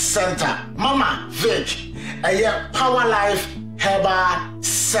Herbal Center. Mama Vic, a Power Life Herbal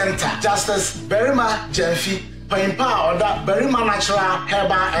Center. Justice Berima Jenfi. Pampa Oda Berima Natural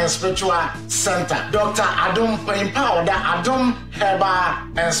Herbal and Spiritual Center. Dr. Adam Pampa Oda Adam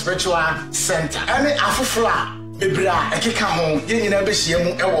Herbal and Spiritual Center. Any afufra bebra ekeka ho ye nyina be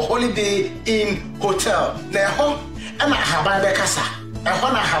hyiamu e wo Holiday Inn Hotel. Na ho ana haban be kasa. E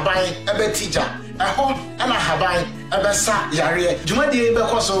ho na haban e be tija. E ho ana haban e be sa yare. Jumadi be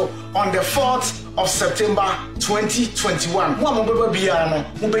koso on the 4th of September 2021. One mobile biano,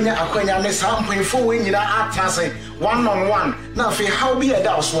 Mubenya Aquania, Sam Pinfo, we need atase 1-on-1. Now, if how be a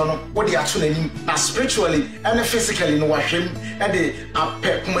douse one, what they are tuning spiritually and physically no him, and the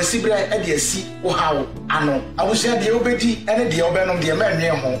pep Messibra and the sea or how I know. I will share the obedi and the obenum the man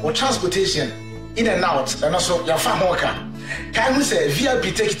near home or transportation in and out, and also your farm worker. Can we say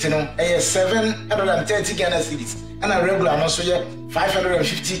VIP ticket a 730 Ghana cedis and a regular also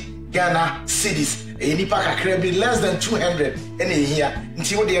 550 Ghana cedis. A nipa kakra be less than 200 any here.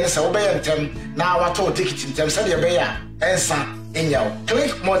 Until the end, so obey them now. I told ticket in terms of your bear and son Anyhow,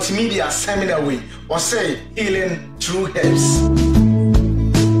 click multimedia seminar way or say healing through herbs.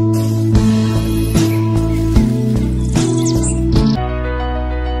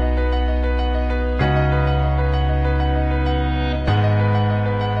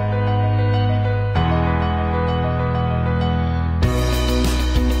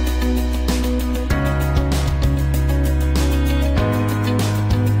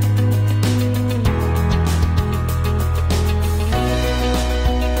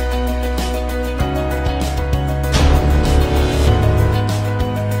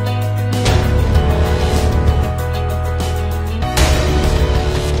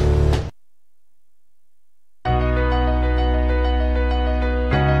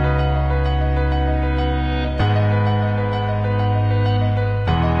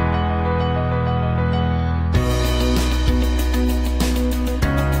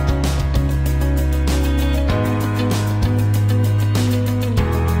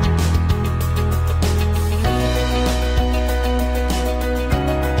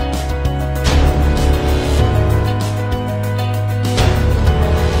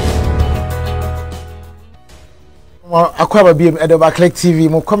 Akwaba BM Edoba Click TV,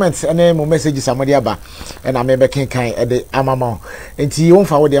 mo comments and mo messages amadi aba and I remember king kind ede amama enti you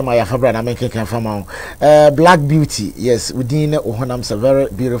fa wode ma ya fabra na menken kan fama Black Beauty, yes, within ohonam's a very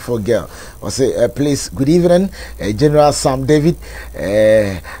beautiful girl. I say please, good evening, General Sam David,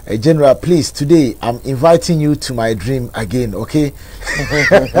 General, please, today I'm inviting you to my dream again, okay?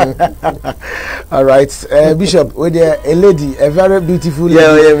 All right, Bishop, with a lady, a very beautiful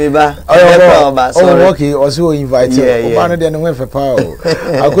lady. Yeah, me ba. Oh, okay, also invite you. Obana de no for power.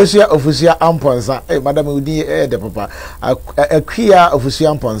 Akosia ofusia amponsa. Hey, madam udi the papa. Akia ofusia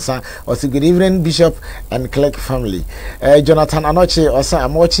amponsa. Also good evening, Bishop and Click family. Jonathan Anoche, also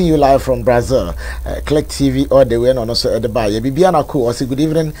I'm watching you live from Brazil. Click TV all the way and also at the bar. Bibiana Ku, also good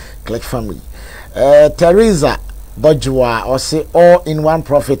evening, Click family. Teresa Bojua, or say all in one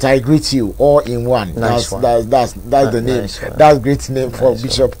prophet, I greet you, all in one. That's the name. Nice, that's great name for nice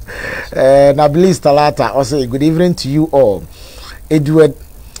Bishop. Nabilis Talata, also good evening to you all. Edward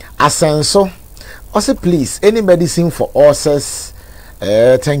Asenso, also please, any medicine for ulcers?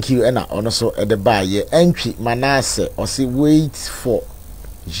 Thank you, and also at the bar. Entry Manasseh, also wait for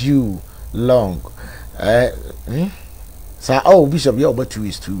you long. So, oh, Bishop, you're about 2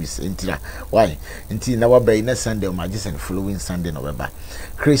 weeks. Why? Until now, by next Sunday, or just and following Sunday, November.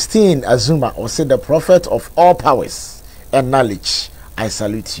 Christine Azuma, or say the prophet of all powers and knowledge, I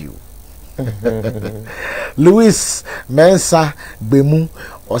salute you. Louis Mensa Bemu,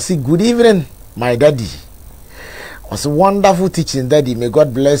 or say good evening, my daddy. Was wonderful teaching, Daddy. May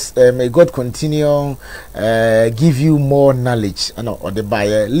God bless. May God continue give you more knowledge. Or the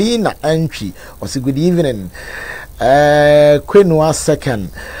buyer Lina Entry. Was good evening. Quinoa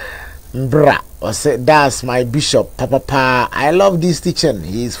second. Bra. Or say that's my bishop. Papa. I love this teaching.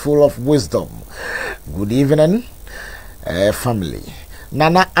 He is full of wisdom. Good evening, family.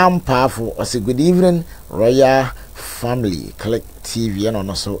 Nana Ampafu. Or say good evening, Royal family. Click TV and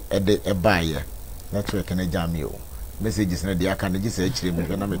also a buyer. Network and a jam you. Messages na dia kan just actually me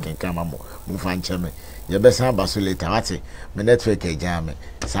na me kenkan ma mo mfa nche me ye besa ba so later wate me network e jam me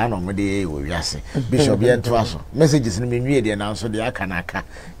sa no me de wo wiase Bishop ye nto aso messages ni me nwie de na so de aka na aka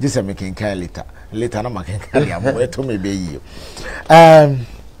just me kenkan later na ma kenkan ya mo eto me be yi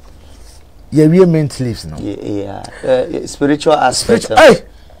ye we mental leaves no yeah spiritual aspect hey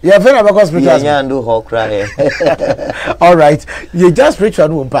yeah very about spiritual yeah do ho cry all right you just spiritual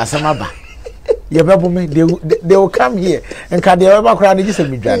no pass am they will come here and can they ever cry?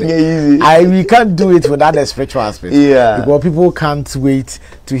 We can't do it without the spiritual aspect. Yeah, because people can't wait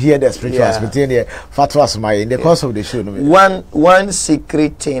to hear the spiritual aspect in the fatwas in the course of the show. One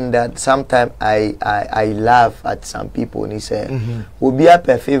secret thing that sometimes I laugh at some people and he say, "Will be a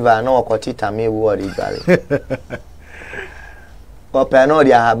favor no okotita me worry jare." Papa no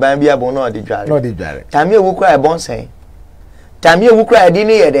dia haban bia bo no di jare. No di jare. Tami ewu kra e bon sen. Tami ewu kra e di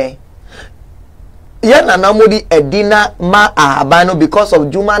ni yeden. Yana namodi edina ma ahabano because of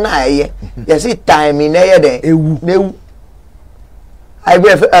juma na aye. You see time in there ewu. I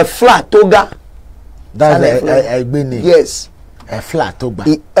wear a flat toga. That's a bini. Yes. A flat toga.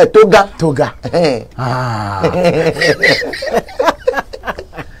 A toga. Toga.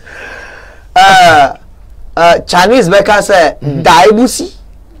 Chinese beka say daibusi.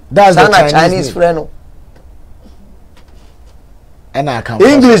 That's the Chinese friend. And I come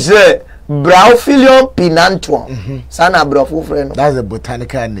English say Brauphilium pinantuum. Sana brofu friend. That's a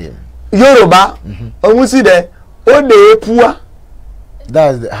botanical name. Yoruba. Omusi de ode epua.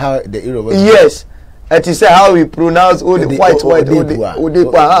 That's how the Yoruba. Yes. It is how we pronounce Odepa.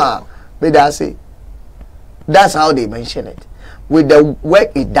 But that's how they mention it. With the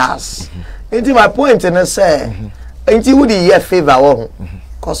work it does. Into my point, and I say, into would the favor on.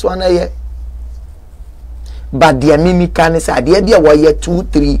 Cause one year. But the mimic can say, dear, what year 2,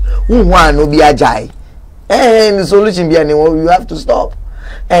 3, one will be a jai. And the solution be anyone, you have to stop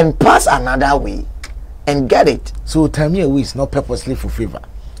and pass another way and get it. So tell me, is not purposely for favor.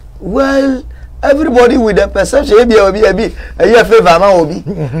 Well, everybody with the perception, a favor,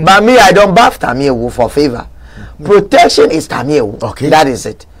 but me, I don't bath Tamil for favor. Protection is Tamil. Okay. That is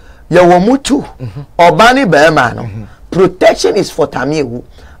it. Yawamutu or Bani Berman. Protection is for Tamil.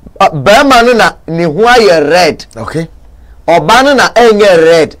 Berman na ni red. Okay. Obano na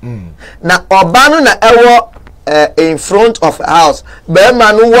red. Na Obano na ewo in front of a house.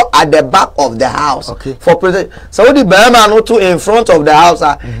 Berman at the back of the house. Okay. For protection. So the Berman to in front of the house,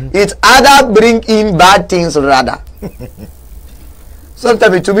 it either bring in bad things rather.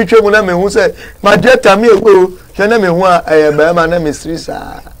 Sometimes to be true, when I say, my dear Tammy, go, Shana me who Berman mysteries.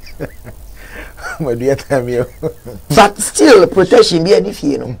 My dear Tammy. But still, protection be any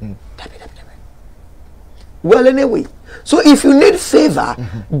fear, no. Well, anyway. So if you need favor,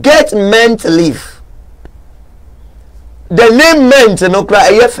 get ment leave. The name ment no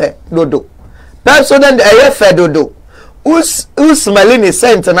cry ayefe dodo. Perhaps so then the ayefe dodo. Who's smelling is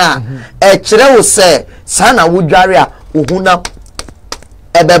scent na? E chere wo say sana wudware a ohuna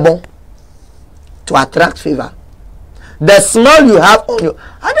ebebon to attract favor. The smell you have on you.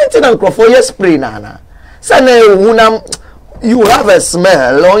 I didn't think for your spray na. Sana ohuna you have a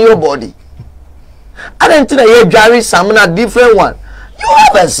smell on your body. I didn't think you carry some different one. You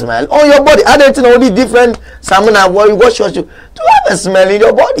have a smell on your body. I didn't know only different salmon what you wash you. To have a smell in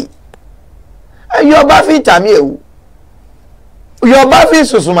your body. And you're bathing Tamil. You're bathing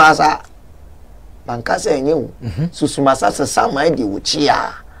Susumasa. Mankasa and you. Susumasa says some idea which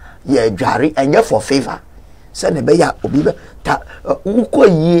ya. Ye jari and you're for favor. Send a beya obiba ta uko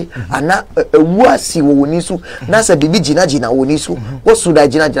ye ana wasi wo nisu na se bibi jina wo nisu wo suda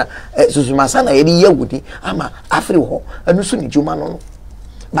jina Susumasa na yedi ye wudi ama afri ho anu so ni juma no.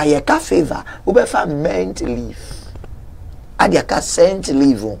 By a car favor, Ubefa meant leave. Adia ka sent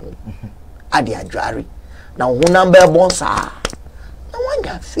leave. Adia jari. Now, who number bonsa? No one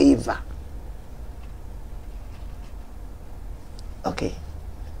got favor. Okay.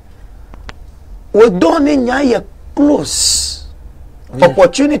 We don't need close.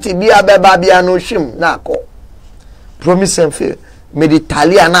 Opportunity be a baby no shim nako. Promise and fail. Me the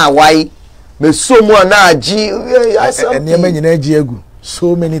Italiana why me so more na G.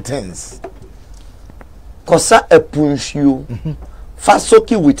 So many things. Kosa epunshu.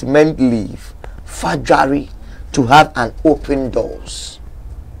 Fasoki with men leave. Fajari to have an open doors.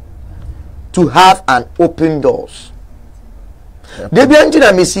 To have an open doors. Debi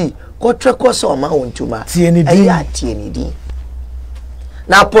anjina misi kotre kosa oma ontuma. TND.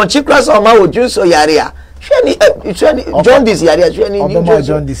 Na ponchi kosa oma ojunso yaria. Sheni John this yaria sheni Obama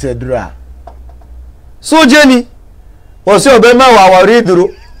John this edra. So Jenny was your bema wa duro.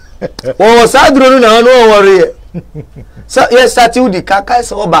 Was adro na no worry. So yes, started with the kaka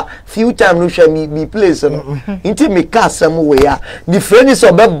so ba few time no share me place no. Inti me ka somewhere. The friend is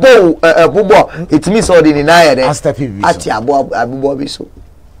of bow bobo. It means all the deny there. Ati abo bi so.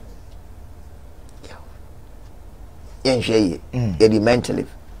 Yen shey ye the mentally,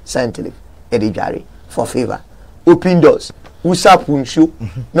 scientific, the jari for favor. Open doors. Usap unshu.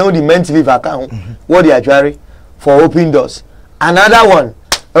 Now the mentally account. What they are jari for open doors. Another one,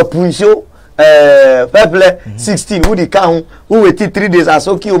 a punsho Peple 16 who the count who waited 3 days as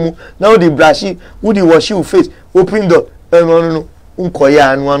okay now the brushy who the wash you face open door no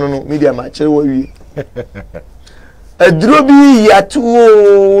unkoya and one media match we a drobi ya tu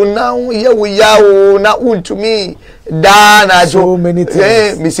now here we are na to me da so many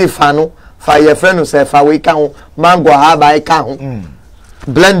things me say fano fire friend who say fa we can mango have I can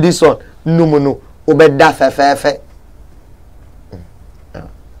blend this one no obeda fe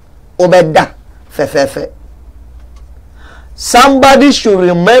obeda fe. Somebody should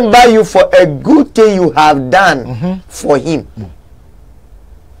remember you for a good thing you have done for him.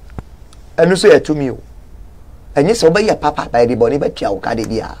 And you say to me, and you say obey your papa by the body but you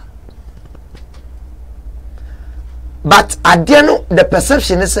but at the end the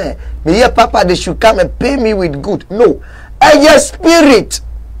perception is say me your papa they should come and pay me with good. No, a spirit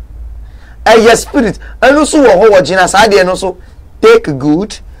and also what Jesus said and also take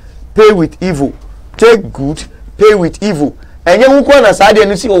good, pay with evil. Take good, pay with evil. And you won't na side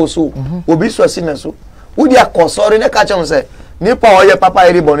and see also. Obi so sin so. Would ya consort in a catch on say, nipa oye papa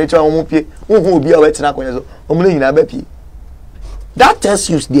eri boni che omo pie hu obi a wetina konye so omo ne nyina ba pie. That tells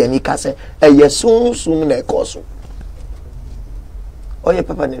you the anika say eye sunsun na ekoso oye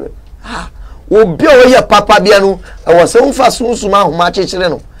papa ne obi oye papa bia no e wo se unfa sunsun ahoma chechire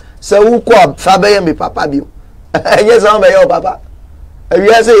no se wo ko fa be ye me papa bio enye se be ye papa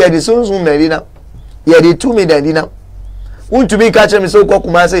awia se ye di sunsun na di na ye di tu me da di na untumi ka chere me se ko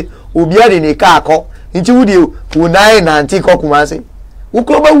kuma se obi ade ne ka akọ nti wudi wo nai na anti ko kuma se wo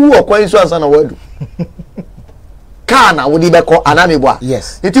ko ba wu okwan so ansa na wadu car na wodi be ko anami bua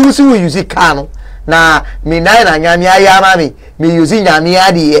yes nti wusi wo use car no na me nai na nyame aya ma me use nyame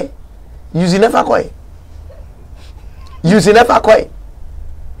ade use never ko use never ko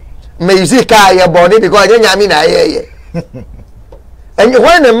me use car ye body because nyame na ye and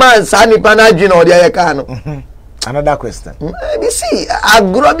when a man sani pana dwena odi aye car no another question. Me see,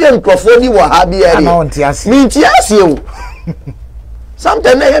 agrobian crofoni wa habi area. Minti asio.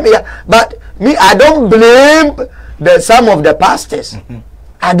 Sometimes I hear but me, I don't blame some of the pastors.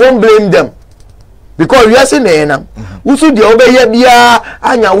 I don't blame them because we are saying na. Usu di obeye bia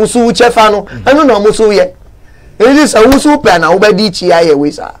anya usu uchefa no. Eno na musu ye. Eni sa usu pe na obedi chi aye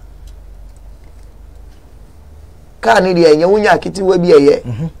we sa. Ka ni di enye unya kiti we bi eye.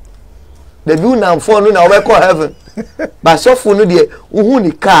 The view now for no na we call heaven. But so for no de uhu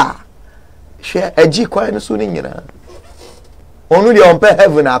ni car. Share eji kwa no so ni nyina. Onu de on pe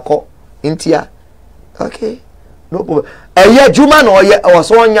heaven akọ ntia. Okay. No problem. Juma no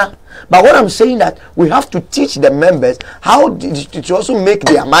was onya. But what I'm saying that we have to teach the members how to also make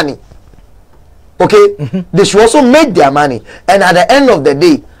their money. Okay? They should also make their money. And at the end of the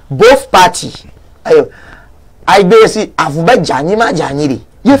day, both parties I basically afuba janyima janyiri.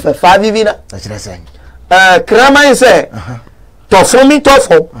 You for 5 vivina. That's what I'm saying. Kraman say, tofo mi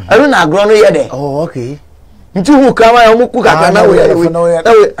tofo. I don't agree no yede. Oh, okay. Nti hu kraman omu kuka kana we.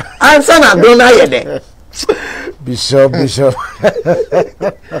 Answer na agree na yede. Bishop.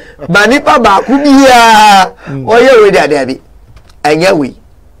 Banipa ba ku bia. Oye we dia bi. Anya we.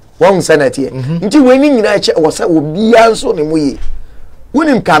 Won senate here. Nti we ni nyina che wo say obi anso ne moye.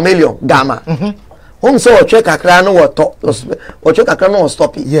 Wonim chameleon gama. Home so o check akra no woto o check akra no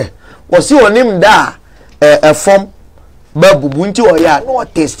stop it yeah o si onim da form babubu nti o ya no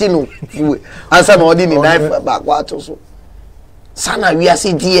test no answer no odi ni knife back wato so sana we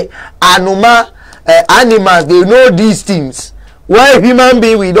are die anuma animals they know these things why human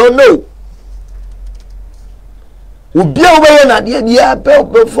being we don't know obi a obeye na de dia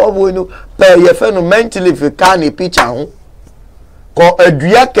pe for we no pe ye fe no mentally fi can a picture ho ko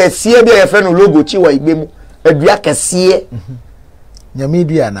adua kese bia ye fe no logo chi wa igbe mu adua kese nyame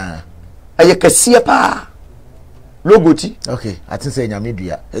dua na aye kese pa logo ti okay I think say nyame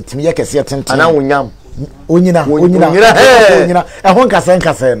dua etimi ye kese tenten ana wonyam onyina ehon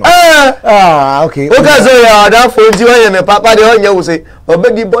kase no okay o ka so ya da fonti wa ye ne papa de onye wo say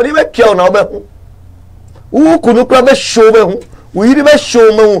obedi body be pia na obehu u kunu kra be show be hu we yiri be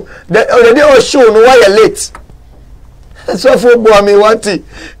show me already o show no why you late. So for boy me wanti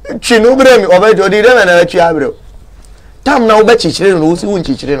chinu bre mi obedo di dem na achi abre tam na obe chichire no usi won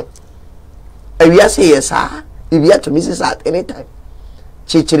chichire no awia say yes ah if you to miss at any time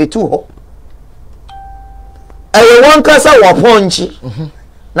chichire tu ho aye won kasa wo ponchi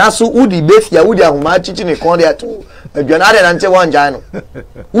na so udi befia udi ahoma chichi ne kon dia to aduana de na nte won jan no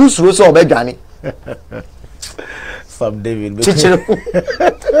usuro so obedwane Sam David chichire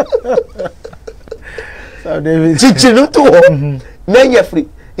David chichinu to na ye free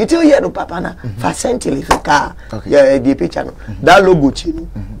until you no papa na fa sentily for car yeah the picture no that logo chinu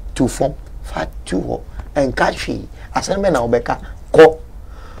to form fa to ho and catch fee asan me na obeka ko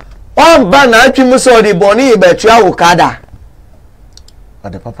on ba na atwimu so the boni be tua okada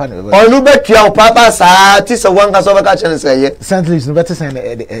but the papa no onu be tua papa sa ti so wan ka so be ka chen say ye Saint no better sign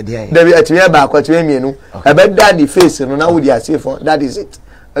the David atwe ba kwa twe mienu e be da the face no na wo di ase for that is it.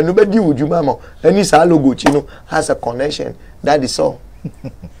 And nobody would you mama any sa logo chino has a connection that is all.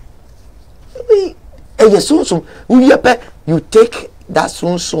 You take that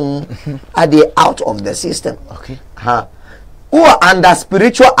soon at the out of the system. Okay. Or under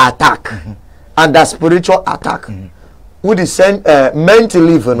spiritual attack. Under spiritual attack. Would the send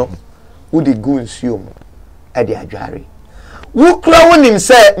mentally no would the go consume at the ajari. Who crown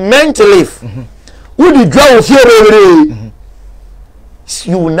himself mentally would the draw of your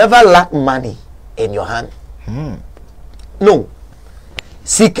you will never lack money in your hand. No.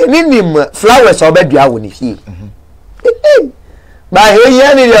 Sikenim flowers obedua woni fie. Ba he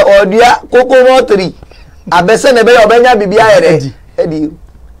ye ni de odua coconut tree. Abese ne be obenya bibia ye de. Edi.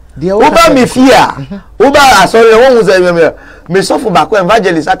 Uba mi fie a. Uba asori won hu say me so for back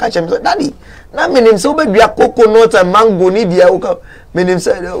evangelist aka chem say daddy na me nim say obedua coconut and mango ni dia me nim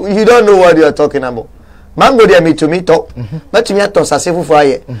say you don't know what you are talking about. Mango dia me to me talk but me to sasefo for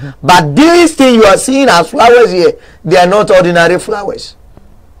here. But these things you are seeing as flowers here, they are not ordinary flowers.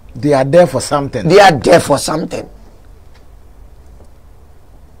 They are there for something. They are there for something.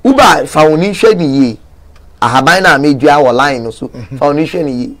 Uba foundation ni ye ahaban na me dua wo line no so foundation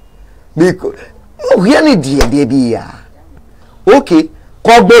ni ye because here ni die bi ya okay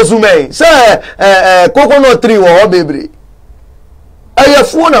ko bozume say coconut tree wo bebre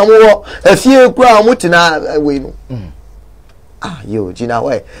ayafu na mo afie kura mo tina we no yo jina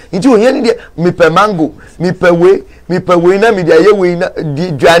we nti o here ni die me pe mango me pe we na me dia ye we na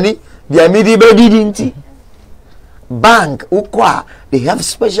duani dia me di be di nti bank ukwa they have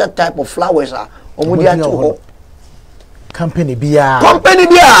special type of flowers omudia to company bia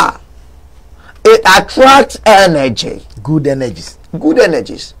it attracts energy, good energies.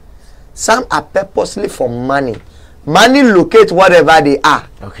 Some are purposely for money locate whatever they are.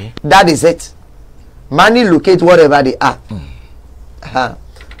 Okay, that is it. Money locate whatever they are.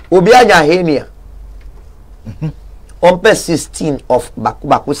 Obi anya henia on 16 of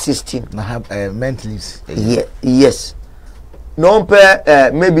baku 16 na have mint leaves. Yes. No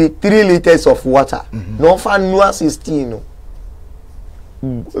maybe 3 liters of water. No fan 16 no.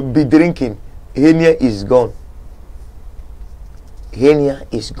 Be drinking. Henia is gone.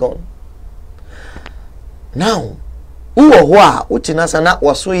 Now, uwa utinasa na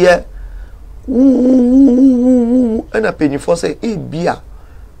waso ye ena penifo say e bia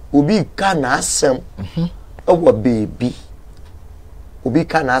obi ka na asem owo baby. Obi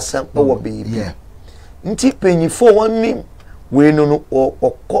ka na asem owo baby. Yeah. Nti penifo woni we no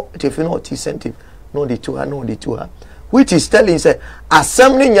okọ tefi no centi no the two her which is telling say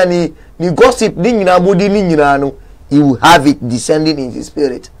asem ni nya ni gossip ni nyina body ni nyina no you will have it descending in the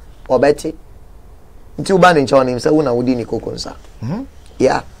spirit obeti nti uba ni nchawo ni say una wodi ni kokonsa.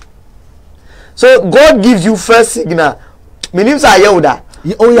 Yeah, so God gives you first signal menim say ayewda.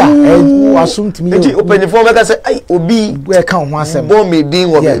 Oh yeah, assume to me nti open for make say ai obi we kan ho asem bo me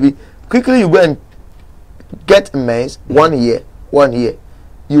din wo baby quickly you go and get immense 1 year.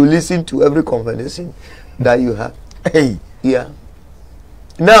 You listen to every conversation that you have. Hey, yeah.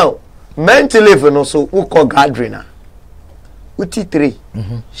 Now, mentally, for no so we call gathering. Uti 3.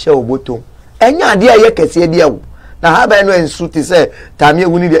 Share bottom. Any idea you can see idea. Now, how about no suit is say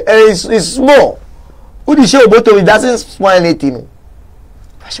Tamia we need it's small. Udi share bottom it doesn't spoil anything.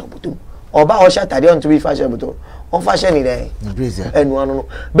 Fashion bottom. Oba osha tadi on to be fashion bottom. On fashion in there. And one no.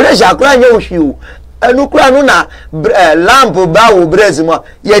 Breja akura nye ushiu. Enu kura no na lamp ba wo brezi mo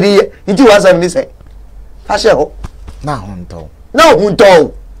ye di nti wasam ni say fashion ho na hunto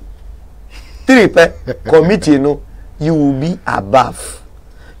 3 pe committee no you will be above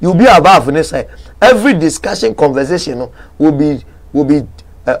ne say every discussion conversation no will be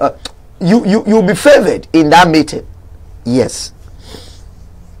you'll be favored in that meeting. Yes,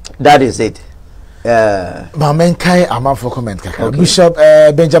 that is it. Mamenkai amafo comment kaka. Okay. Bishop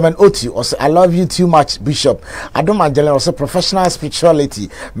Benjamin Oti also I love you too much Bishop. Adom Angela also professional spirituality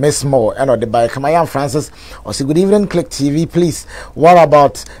Miss Moore and the by Kamayan Francis also good evening Click TV please. What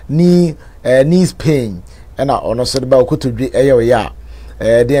about knees pain and also the ba okuto ya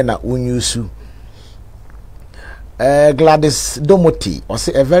there na unyusu. Gladys Domoti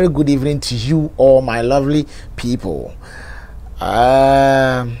also a very good evening to you all my lovely people.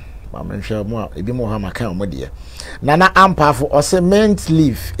 Nana Ampafo or cement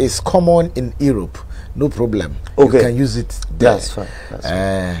leaf is common in Europe. No problem. Okay. You can use it there. That's fine.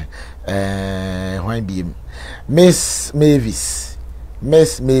 Miss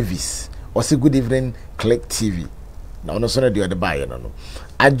Mavis. Also good evening, Click TV. Now no sooner do the buyer no.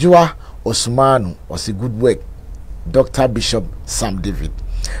 Ajua Osmanu also good work. Dr. Bishop Sam David.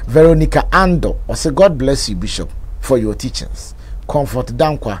 Veronica Ando also God bless you Bishop for your teachings. Comfort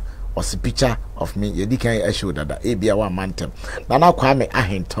Dankwa was a picture of me. You can show that ABA one mantem. Nana Kwame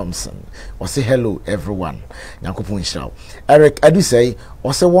Ahen Thompson was say hello everyone. Yankopun Shao. Eric Adu say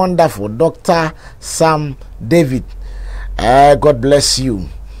was a wonderful Dr. Sam David. God bless you.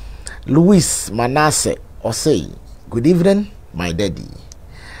 Louis Manasseh or say good evening, my daddy.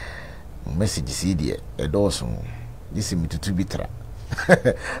 Message is here. A dozen. This is me to bitra.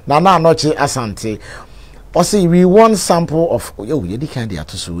 Nana Noche Asante. Also, we want sample of you can't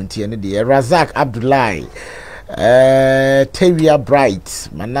to so and the Razak Abdullahi Tavia Bright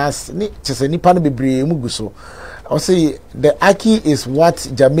Manas Nipan Bibri Muguso. Also, the Aki is what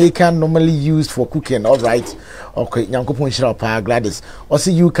Jamaican normally used for cooking, all right. Okay, Yankopon Shirapa Gladys.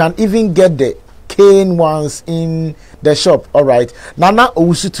 Also, you can even get the cane ones in the shop. All right. Nana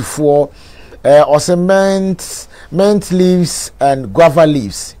Owusu to 4. Also mint leaves and guava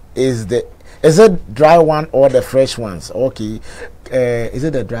leaves. Is it dry one or the fresh ones? Okay. Is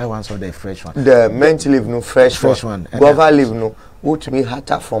it the dry ones or the fresh one? The mint leaf no fresh one. Guava leaf no. What me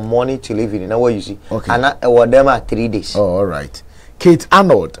hotter from morning till evening. Now what you see? Okay. And them are 3 days. Oh, all right. Kate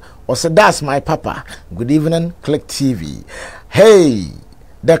Arnold. Also, that's my papa. Good evening, Click TV. Hey,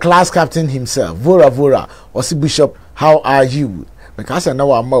 the class captain himself, Vora. Also, Bishop, how are you? Because I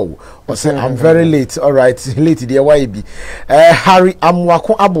know I'm also I'm very late. All right, late there. Why be? Harry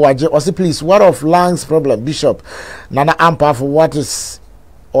Amwako Abuaje. Also, please, what of lungs problem, Bishop? Nana Ampa for what is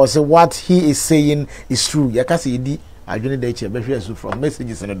also what he is saying is true. Yakasi I joined the from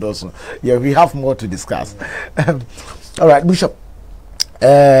messages and also. Yeah, we have more to discuss. All right, Bishop.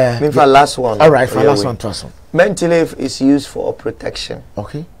 For last one. All right, for last one, trust me. Mental leaf is used for protection.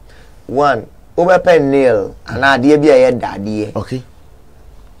 Okay. One, open nail, and idea be a daddy. Okay.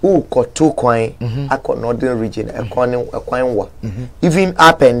 Who got 2 coin? I got northern region, a coin wa. Even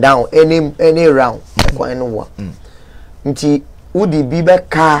up and down, any round, a coin wa. Nti, udi bibe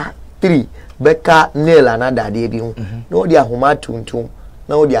car 3, beka nail and daddy. No, dia homa tuntum,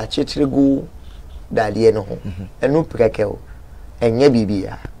 no, dia chitri go daddy no, and no prekel. Enye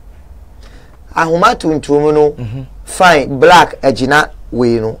bibia ahoma tuntum no fine black agina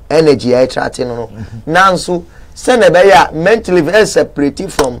we no energy attracting no nanso se na be ya mentally very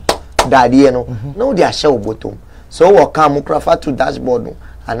separate from dadie no no dey ahye obotom so we come crafa to dashboard no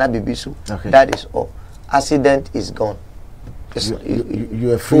ana bibi so that is all accident is gone.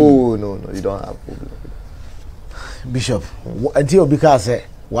 You are free. Oh no you don't have problem. Bishop until because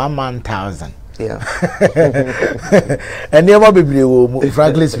 1,000. Yeah. And never be blue,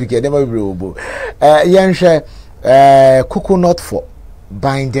 frankly speaking, never be blue. Coconut for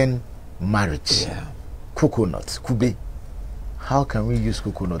binding marriage. Yeah. Coconut, kube. How can we use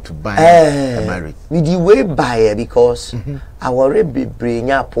coconut to bind a marriage? We the way buy it because our already bring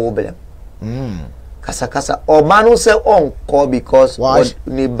a problem. Kasa or man who say on call because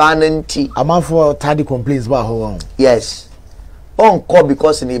ni bananti. A man for tardy complaints about how long? Yes. On call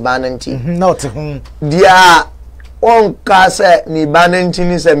because ni bananti. Not dia on kasa ni bananti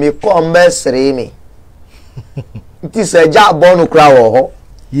ni se me come besre me. It is a job bonu kra wo ho.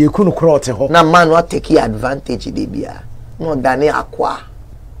 Ye kunu kra ote ho. Na man what take advantage de bia. No dane akwa.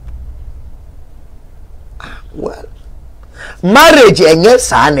 Well. Marriage enye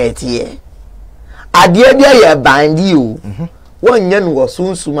sa na etie. Ade bia ye bandi o. Wonye no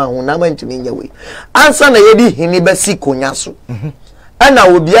wosunsuma honam antimi nya we ansa na yedi hini be sikonya so ana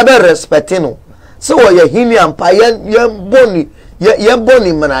obi be respect no so wo ye hini ampa ye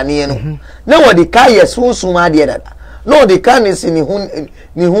boni manane no na wo de ka ye sunsuma de dada no de ka ne si ni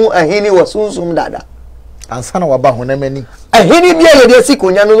hu ahini wosunsum dada ansa na waba honam ani ahini bia ye de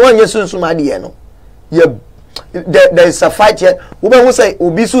sikonya no wonye sunsuma de no ye there is a fight here wo be hu say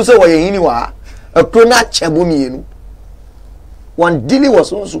obi su say wo ye hini wa akona chebo mienu one dilly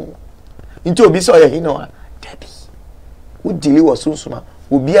was unsum into obi so ye hino a debi wo dilly was unsuma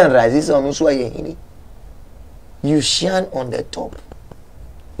obi an rise on so ye hini you shine on the top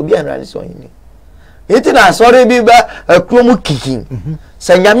obi an rise on hini eti na sorry bi ba akromu kikin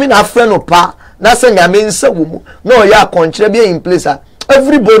sanyame na afre no pa na sanyame nsa wo mu na o ya kontre bi in place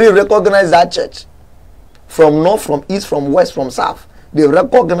everybody recognize that church from north, from east, from west, from south. They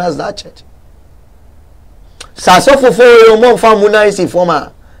recognize that church. Saso fofo yo mo fa mu na isi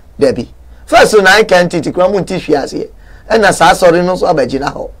forma Debbie. First so na can titi kwa mu nti ase. E na sa sorry no so abagina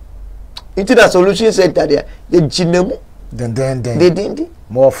ho. Into the solution center there. The jinemu. Then.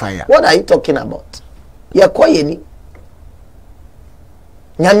 More fire. What are you talking about? You koye ni.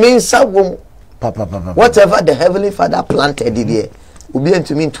 Nyaminsa wom. Papa. Whatever the Heavenly Father planted there, will be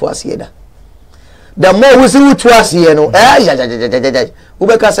into me to us here. The more we see to us here, no.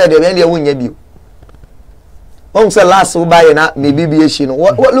 Ubeka said the end wunya bi. Once the last who buy na maybe be no.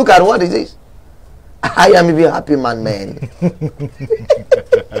 What look at what is this? I am a happy man.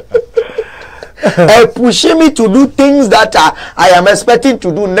 Pushing me to do things that I am expecting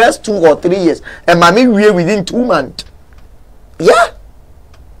to do next 2 or 3 years, and mommy will within 2 months. Yeah.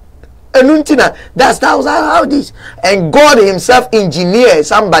 And that's how this. And God Himself engineered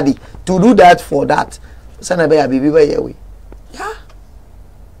somebody to do that for that. Yeah.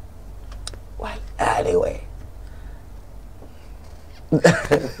 Well, anyway.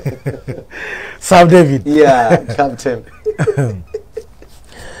 Saam David. Yeah, Captain.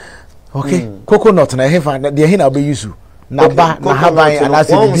 Okay. Coconut na hefa de hin be use. Na ba na haban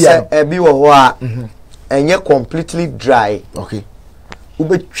anase bibia. Ebi wo ho a enye completely dry. Okay.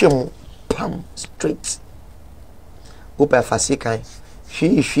 Ubetwem pam straight. Open fasikan.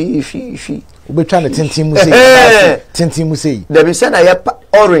 She. We trying to tinti musei. There be send a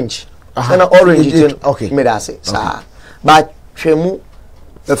orange. Send orange. Okay. Me that say. Sa. But chemu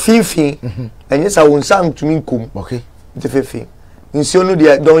a fifi and yes I won some to me kum. Okay. The fifi. In Sionu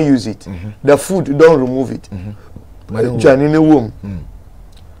they don't use it. The food don't remove it. Janine womb.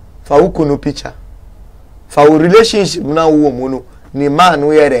 For who no picture. For our relationship now womb ni man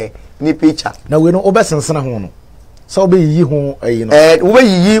we are ni picture. Now we know obesense ho no. So be yi ho you know. We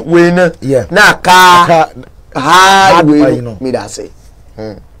yi we na. Yeah. Na ka hard we you know. Me that say.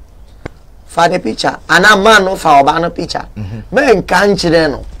 For the picture. And a man no for oba no picture. Men kan chire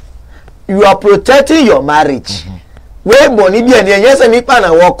no. You are protecting your marriage. We boni bi ene yes nipa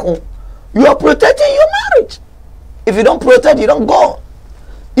na woko. You are protecting your marriage. If you don't protect, you don't go.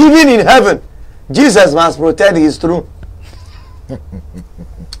 Even in heaven, Jesus must protect his throne.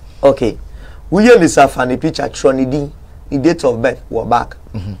 Okay. We hear this funny picture, Tronidi, the date of birth, we're back.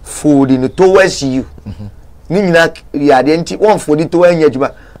 Food in towards you. Nina, the identity, one for the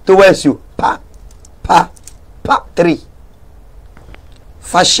towards you. Pa, 3.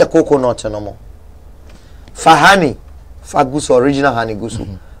 Fascia coconut no more. For honey, fagusu, original honey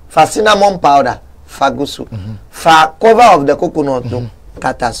gusu. For cinnamon powder, fagusu. For cover of the coconut, no,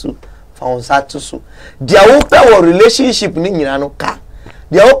 katasu. For onsatusu. Dia open our relationship ni nyina no ka.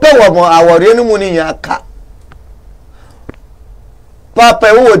 Dia open our renu ni nyina ka.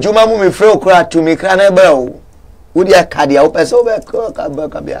 Papa wo juma mu me frɛ okra to me kra na ba o. Wo dia ka dia open so be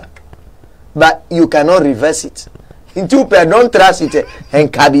ka bia. But you cannot reverse it. Into pe don't trust it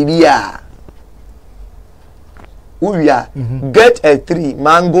and kabibia. Get a tree,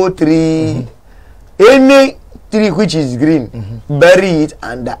 mango tree, any tree which is green, bury it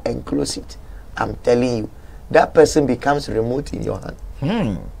and enclose it. I'm telling you, that person becomes remote in your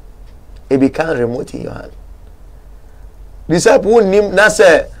hand. It becomes remote in your hand. Disciple nim na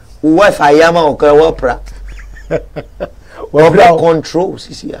say wife ayama okra wopra. Wopra controls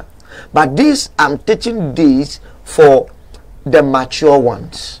here. But this I'm teaching this for the mature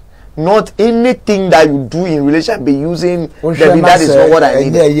ones. Not anything that you do in relation be using that is not what I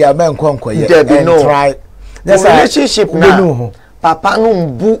need. Yeah, man, no. Relationship now. Papa no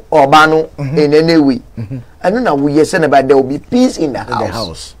bu obano in any way. I don't know we saying about there will be peace in the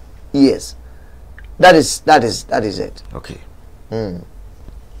house. Yes. That is it. Okay. No,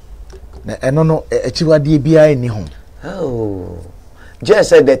 achiwade bia ni ho. Oh. Just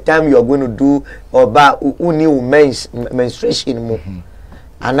said the time you are going to do oba uni menstruation mo.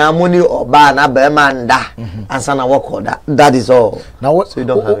 Anamoni oba na be manda ansa na work order. That is all. Now what? So you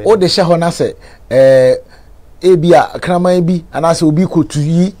don't have it. O de she ho na say ebia kraman bi anase obi kotu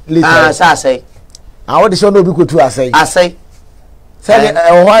yi later. Sa say. What de she no obi kotu asay. Asay. Say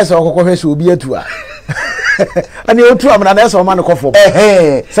o ho say okokọ hwe so obi atu a. Ani otu am na so man ko fom.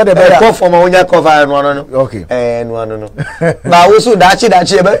 Say the better ko fom onya cover no. Okay. No. Ba wo so dachi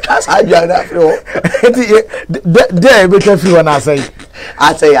e be twa sa adwa na fro. There be careful when I say.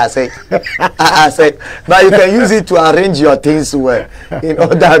 I say. But you can use it to arrange your things well in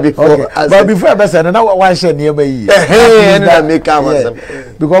order before. Okay. But before I say, now one share near me. That make come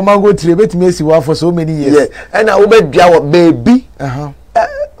because mango tree bet me see for so many years. Yeah. And I will be your baby.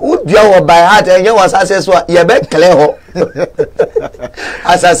 Would you by heart and you was access what you be clear ho.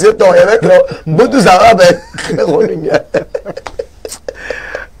 As I said to you be clear. But to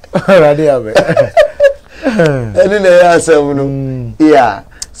yeah,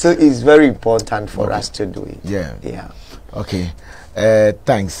 so it's very important for us to do it. Yeah. Okay.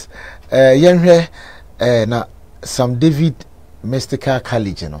 Thanks. Now Saam David Mystical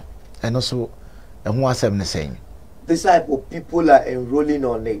College, you know, and also who was I'm saying. Disciple people are enrolling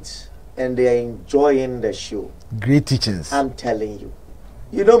on it and they are enjoying the show. Great teachings. I'm telling you.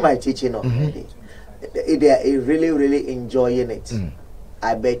 You know my teaching already. They are really enjoying it.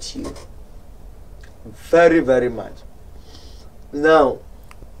 I bet you. Very, very much. Now,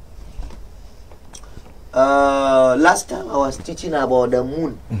 last time I was teaching about the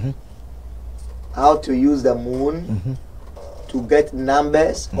moon. How to use the moon to get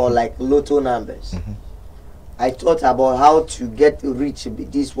numbers or like lotto numbers. I thought about how to get rich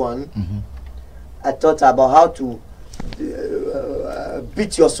with this one. I thought about how to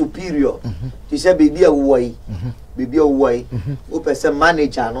beat your superior. He said, baby, a way. Baby, a way. Open some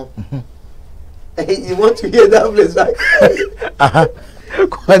manager, no? You want to hear that place, right?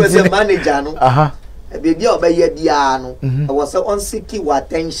 Open some manager, no? Baby, obey your piano. I was on seeking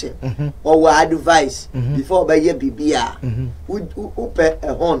attention or advice before obey your baby. Open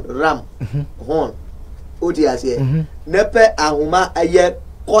a horn, ram, horn. Odias here. Nepe ahuma aye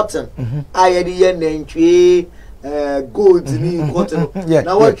cotton. I had the gold ni cotton.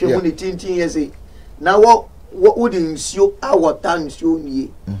 Now what you want 10 years now what would ensure our time show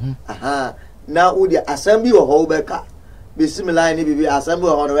me? Aha. Now would the assembly or Holbecker be similar in assembly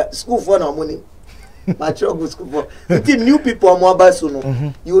or school for no money? My school for new people more by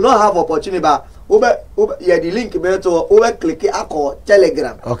soon. You will not have opportunity but over yeah the link to over click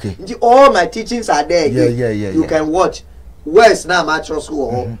Telegram. Okay. All my teachings are there. You can watch. Where's now my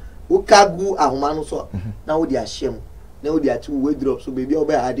school? Ukagu ahumanu so. Now they are shame. Now they are two wardrobes. So baby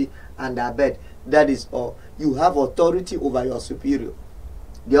over had under bed. That is all. You have authority over your superior.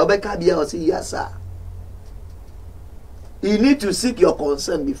 The Obeka Bia will say, yes, sir. You need to seek your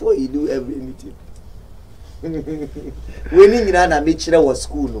consent before you do anything. When in Ghana, Michira was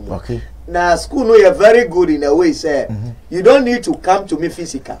school no more. Okay. Now school no, you're very good in a way, sir. You don't need to come to me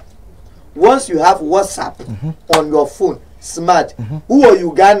physical. Once you have WhatsApp on your phone, smart. Who are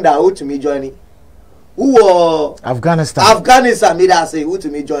Uganda? Who to me joining? Who are Afghanistan? Me that say who to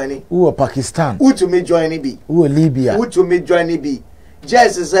me joining? Who are Pakistan? Who to me joining be? Who are Libya? Who to me joining be?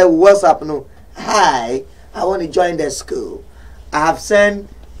 Just say WhatsApp no. Hi, I want to join the school. I have sent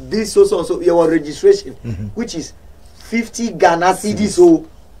this so your registration, which is 50 Ghana cedis. So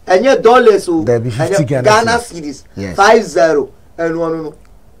and your dollars so there be 50 Ghana cedis. Yes. 50 and no.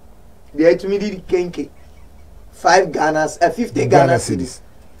 The intermediate kenke 5 Ghana 50 Ghana cedis.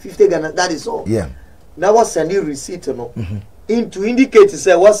 50 Ghana. That is all. Yeah. Now what's sending receipt no? To indicate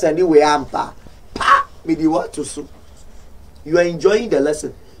say what's sending we ampa. Pa me the what to so. You are enjoying the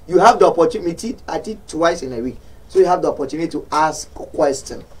lesson. You have the opportunity. I teach twice in a week, so you have the opportunity to ask a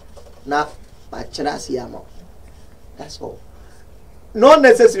question. Now, that's all. Not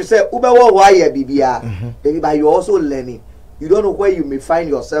necessarily say Uber why BBR, but you're also learning. You don't know where you may find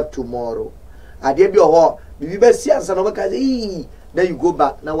yourself tomorrow. At the end of your see and then you go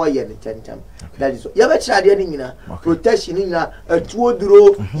back. Now why you're in the time? That is all. You ever tried anything protection in a 2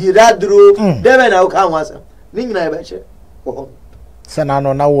 draw, Iradro, then I can't answer. Ningna ever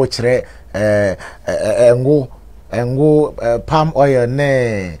Senano na watchere palm oil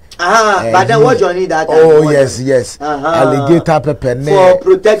ne. But then what you need that? Oh yes. Alligator pepper ne for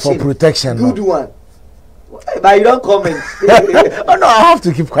protection. Good one. But you don't comment. Oh no, I have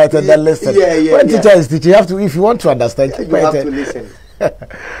to keep quiet and then listen. When teacher is teaching, you have to, if you want to understand, keep quiet. You have to listen.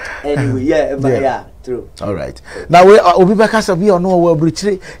 Anyway, yeah, true. All right. Now we Obi Bakasa be on no we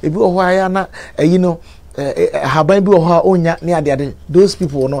brichire e bi ohwa na you know haban bi ohwa onya ne ade those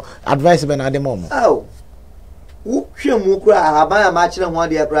people no advice be na ade mom. Oh. Wo hwemu kura haban ma kire ho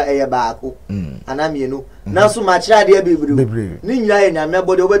ade kura eye baako. Anamienu. Na so ma kire ade bebre. Ni nyira ye nyame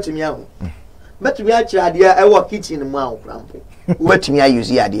bode obetumi ahu. Betumi a kire ade e wo kitchen mu ahu krampo. Obetumi a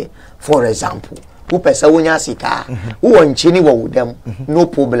use ade for example. Who pesa wonya sika. Who nchini wo dem no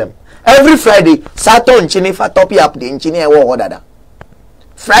problem. Every Friday, Saturn nchini fa top up the nchini e wo order.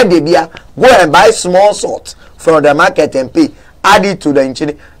 Friday bia go and buy small salt from the market and pay. Add it to the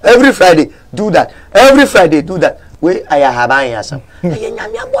nchini. Every Friday do that. Every Friday do that. We aya haban yasam. Eye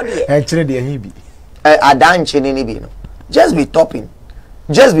nyamia body e. Nchini de hin bi. Ada nchini ni bi no. Just be topping.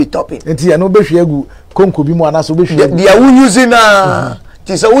 Just be topping. Enti ya no behwe egu konko bi mu anaso behwe. They are using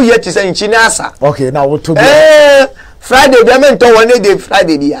tisa who yet is in Chinasa. Okay, now what to be? Friday, they meant to 1 day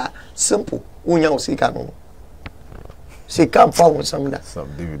Friday. They are simple. Unya usika no. Sika found some that.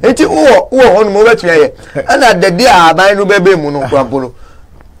 Eti on move to here. And at the day I buy no baby muno kwapolo.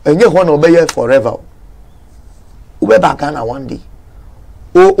 And you want to obey forever. Ube bakana one day.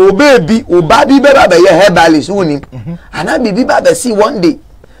 O baby, o baby beba be herbalist unim. And I be baba see one day.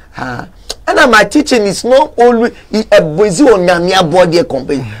 And my teaching is not always a busy on Namia body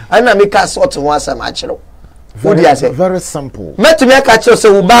company. And I make a sort of once a match. Very simple. Met to make a catch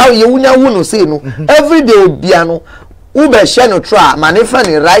so bow you wouldn't say no. Every day piano Uber Shano try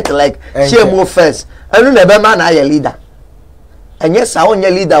manifani right like share more first. I don't never man I a leader. And yes, our own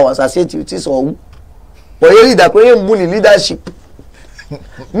leader was I said to you this all. But your leader couldn't bully leadership.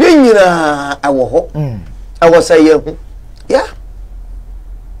 Nina I was saying yeah.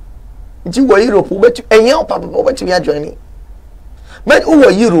 Nti wo Europe obetu enye papa obetu ya join but wo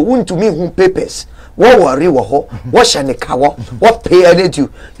Europe want to me who papers wo worry wo ho wo shane kawo wo pay energy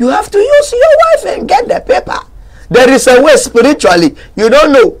you have to use your wife and get the paper. There is a way spiritually you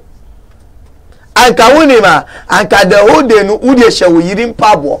don't know anka wonima anka the whole day no wo dey shewo yirim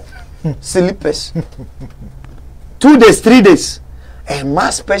pabo slippers 2 days 3 days a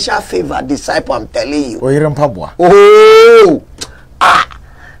mass special favor disciple I'm telling you o yirim pabo oh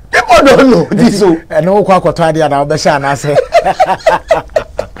people don't know this so and no kwa kwatwa dia na obesha na say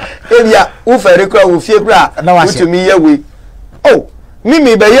ebia wo fere kra wo fie kra wo to me ye we oh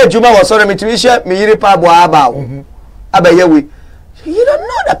Mimi be ye juma was sorry me to share me yiri pa bo aba. Abaye we. You don't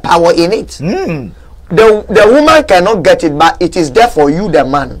know the power in it. The woman cannot get it, but it is there for you, the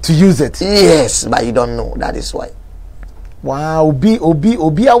man, to use it. Yes, but you don't know. That is why. Wow,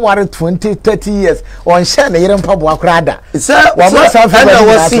 obi aware 20, 30 years. On share na yere mpa bo akrada. Sir,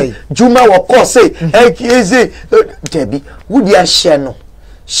 was see Juma will call say, Debbie, would you share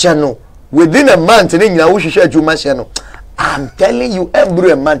no? Within a month, then you wish share Juma share. I'm telling you,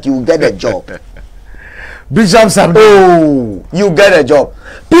 every month you get a job. Bishop Saam. Oh, you get a job.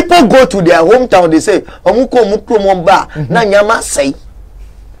 People go to their hometown, they say, Omuko Mukromomba, Nanyama say,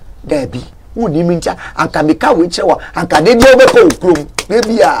 Debbie, who dimincha, and can be cow which one, and can they be over Krum,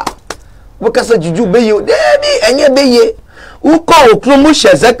 baby, because you be you, Debbie, and ye be ye, who call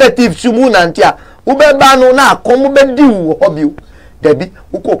Krumush executive Sumun Antia, Ubebano na, come do hobby, Debbie,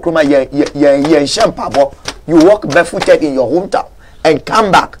 who call Kruma ye shampabo, you walk barefooted in your hometown and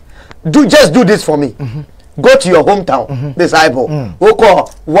come back. Just do this for me. Go to your hometown, disciple.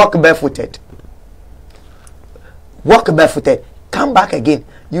 Walk barefooted. Walk barefooted. Come back again.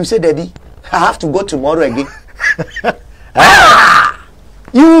 You say, Daddy, I have to go tomorrow again.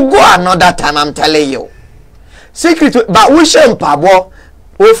 You go another time, I'm telling you. Secret, but we shall pabo.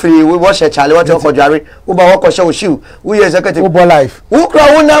 We free, we wash a child, what for Jerry, who walk or show shoe, we executive life. Who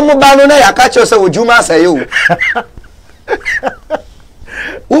cry one number banana, I catch yourself with Juma say you.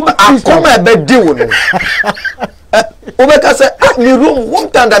 I come a bed deal. Ubeka say me room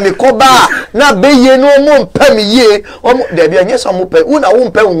one time that me ko ba na be ye no mo mpa me ye o de bia nye so mo pe una wo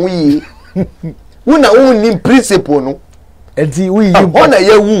mpa wo yi una wo ni principle no enti wo yi ona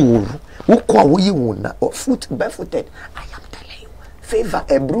ye wu wo ko wo yi wo na foot barefooted. I am telling you, favor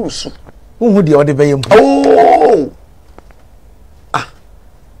a bruise who de o de be ye mpa oh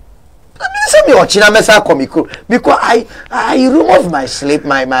me watching a messa comical because I remove my sleep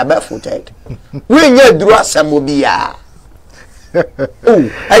my barefooted. When you draw some mobia. Oh,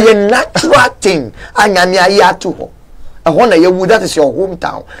 a natural thing. And ya to I wonder you that is your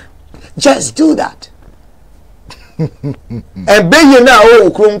hometown. Just do that. And be you now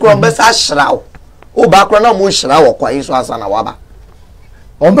oh krum besa shraw. Oh background no shraw or kwa iso asa na waba.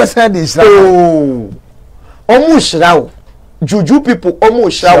 On besa di shraw. Oh. Omu shraw. Juju people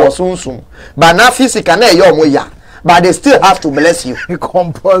almost shower soon. But now physical na ya. But they still have to bless you.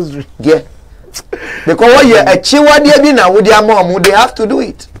 Compulsory. Yeah. Because what you a chiwa dia bi na wo dia mom, they have to do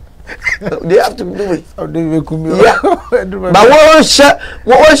it. They have to do it. Yeah. But what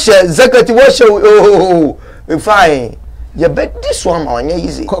share executive what share oh fine. You bet this one on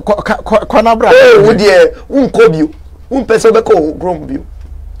easy. Kona bra. Oh wo dia unkobiu. Person be ko grombiu.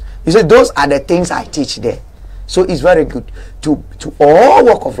 You see those are the things I teach there. So it's very good to all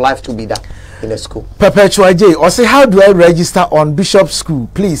walk of life to be that in a school. Perpetual J, or say, how do I register on Bishop School?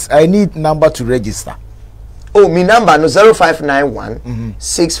 Please, I need number to register. Oh, my number no 0591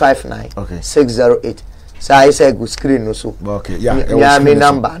 659 608. So I say good screen no so. Okay, yeah. Yeah, my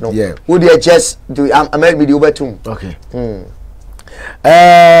number no. Yeah. Would you just do? I'm with you over too. Okay.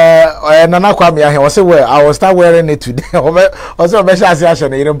 Nana Kwame here. I say well, I will start wearing it today. Also, be sure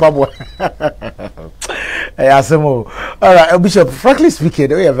say you don't pabo. All right, Bishop. Frankly speaking,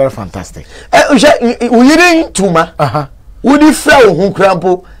 they are very fantastic. We didn't tuma. Would you feel who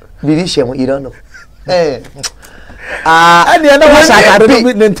crampo? You don't know. And the other was I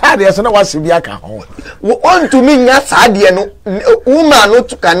don't be entirely. So no was to be a home. Want to me, that's idea. No woman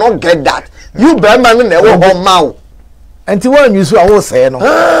cannot get that. You Berman never home mouth. And to one you saw I was saying,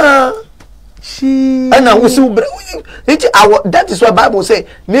 she and I was so that is what Bible say.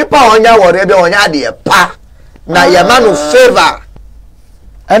 Nipa on ya whatever on ya dear pa na your man of favor.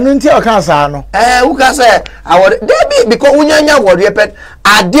 And until I can't say no. Who can say I would there be because unyanya warrior pet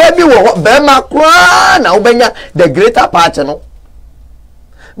I dare be what Bema Kwan now Benya the greater part no.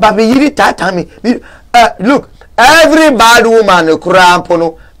 But we really time look every bad woman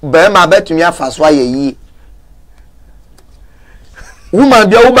crampono Bema bet me a fast why ye. Woman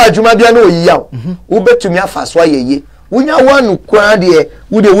bia wo ba adwuma bia na oyiya wo betumi afaswa yeye wonya wanu kwa de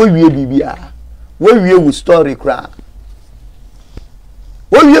wo de wo wie bibia wo wie wo story kra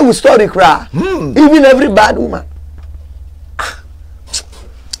even every bad woman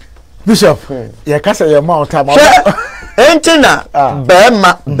Bishop ya kasa ya ma otama entina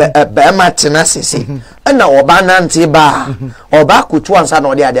bema tina sisi na oba nante ba oba kutu ansa na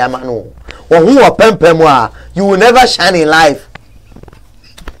ode ade ama no wo hu wo pempem a you will never shine in life.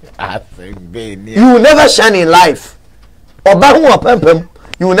 You will never shine in life. You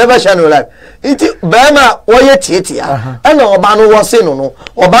will never shine in life. Iti bema woye tietia ena oba no wo se no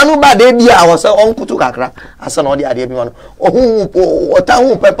oba no ba de bia wo se onkutu kakra asa na odi ade bi no ohun ota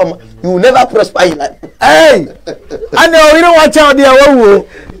hu pepa you never prosper in life. Hey, and you don't watch out there wo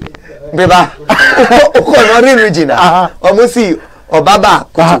beba ko no regional omusi obaba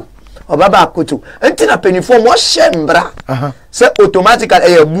kutu obaba kutu enti na penifo mo hye mbra se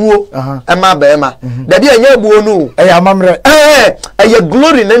automatically ebuo ema ba ema da bia nya ebuo no amamre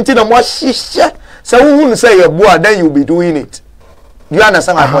glory enti na mo hye se wo say ebuo then you be doing it. Do you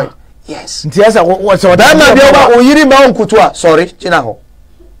understand my point? Yes. Nti asa what's what that ma bia ba oyiri ba onkutu a sorry gina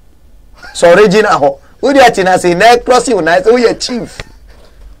ho we dey atina say na crossing na say we are chief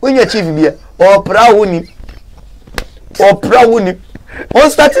bia opra woni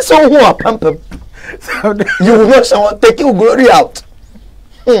on started so who are pampam. You will not someone take your glory out.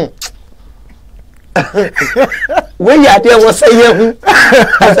 When you are there was saying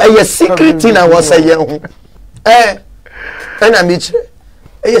as a secret thing I was saying and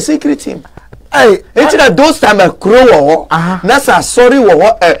a secret thing. Hey, it's those time a crow nasa sorry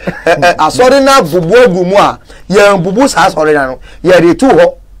a sorry na bubu gumwa ye bubu sa sorry na no ye de 2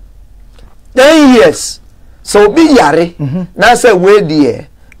 ho 10 years. So be yare na say we there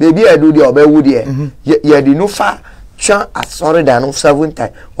baby edu there obewu there ye di no fa twa asori da no 7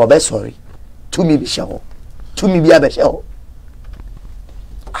 times obe sorry to me be sure to me be abesho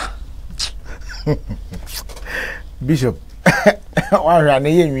Bishop one ran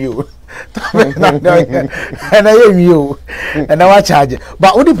you and I am you and I charge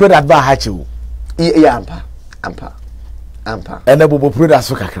but what do you put that bar hatch you yeah ampa and Bobo product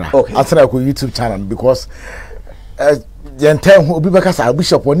so kakra. Okay. After I go YouTube channel because the entire Obibaka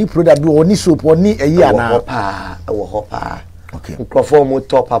Bishop oni product do oni soap oni a year na. Hopa. Okay. Microphone mo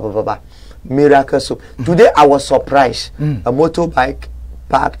top baba. Miracle soap. Today I was surprised. A motorbike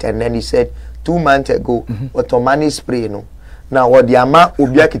parked and then he said 2 months ago automani spray no. Now what the ama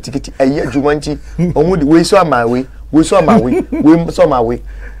obia kitikiti a year jumanchi omu we so my way. We so my way.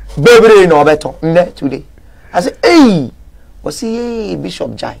 Baby no better today. I said hey was he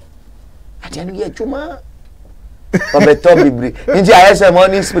Bishop Jai at the end of Juma Obeto Bibri Inji ISM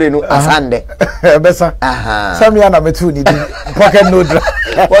morning spray no asande Besa Samiana metuni pocket nodra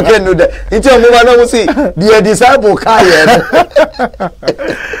Inji omuma no see the disciple kai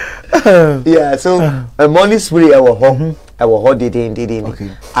yeah so a morning spray I was hot did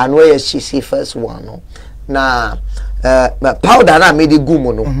okay and where she see first one no na powder na made gum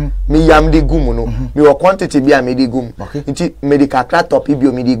no me yam de gum no me wo quantity bi a made gum nti medical kakra top bi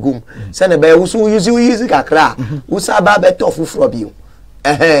o made gum se na be wo so use kakra wo sa ba be tofu fro bi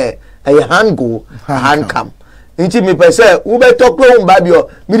a hand go hand cam nti me pese wo be to klo mba bi o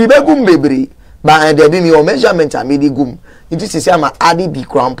me di be gum bebre ba de bi me o measurement a made gum nti sisi ama adi bi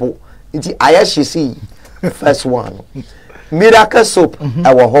crampo nti aya she see first one miracle soap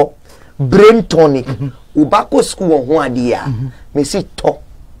I wo ho brain tonic ubako school ho ade a me si to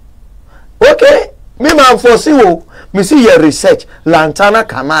okay me man foresee wo me see your research lantana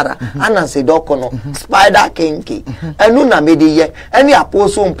camera ananse dokono spider kinky enu na me de ye eni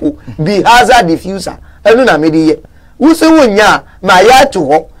aposo mpo bi hazard diffuser enu na me de ye wo se wo nya ma ya to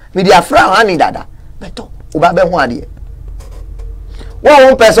ho me de afra hani dada beto uba be ho ade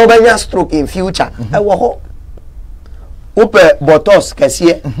one person be nya stroke in future e wo ho upe botos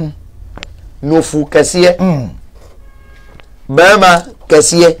kese no fu kese bema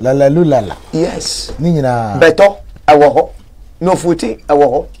kese la lulala yes ni nyina beto ewo ho no futi ewo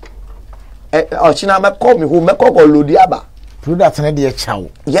ho o china me call me who me call lodi aba product na de chawo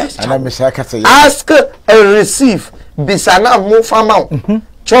yes ana me sha ka say ask and receive bisana mu fama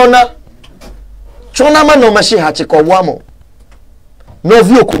chona ma no mashi ha chiko wamo no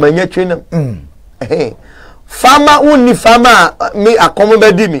vi okumanya twena fama uni fama me akomo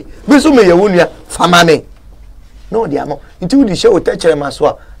bedi mi bisu me ye wonua fama me no dia mo nti udi she otechere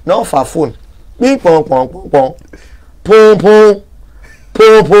maso na ofa phone mi pon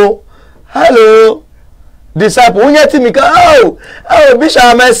hello disciple unya timika oh bishop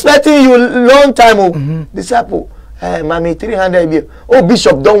I'm expecting you long time disciple mami 300 bi oh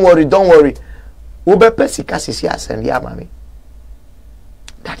bishop don't worry wo be pesika sisi asend ya mami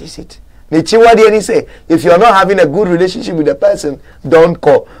that is it. They say if you're not having a good relationship with the person, don't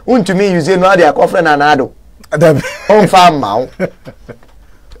call. To me, you say no, they are offering an ado.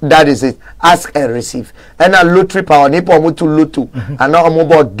 That is it. Ask and receive. And a lottery power, nipo to lotto, and now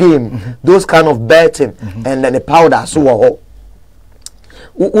mobile game, those kind of betting, and then the powder so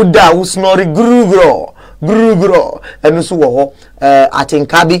uda usnori grugro, and so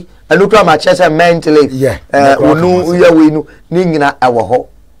atinkabi, and look at my chest mentally. Unu uya winu ningina awaho.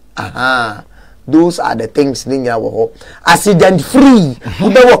 Aha. those are the things ninya wo accident free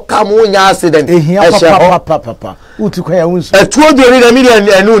ube wo kam wo nya accident papa utu kwa ya unsu etuo de na million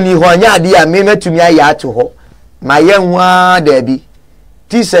enu ni ho nya ade a me matumi aya ato ho ma ye nwa da bi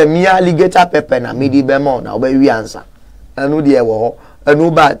ti se mi alligator pepper na me di be mo na oba wi ansa enu de e wo ho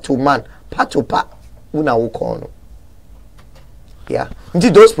enu ba to man patopa una wo kon no yeah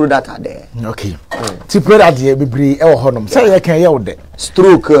those products are there. Okay. Ti product here bebre e wo honom say you can hear de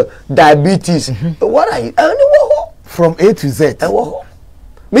stroke diabetes what are you from A to Z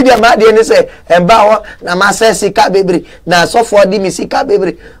media ma de ni say emba ho na ma say sika bebre na so for di mi sika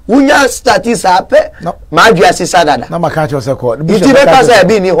bebre wunya status ape ma dua sisa dada na maka cho say ko ti be ka say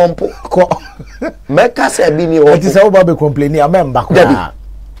bi ni hompo ko me ka say bi ni hompo ti say wo ba be complain ya memba ko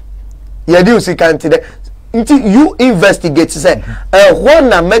ya di usika ntide nti you investigate say ho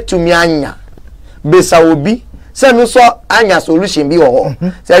na metumi anya besa obi say no so anya solution bi ho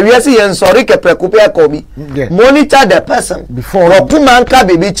say we see yen sorry ke prekope ko bi monitor the person before opuma nka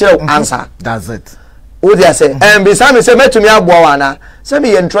baby chire answer that's it o dia say besa me say metumi aboa wana say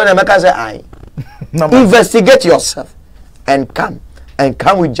me yen tro na meka say ai investigate yourself and come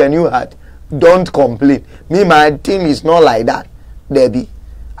with genuine heart. Don't complain. Me, my team is not like that, Debbie.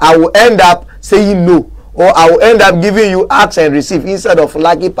 I will end up saying no, or I will end up giving you ask and receive instead of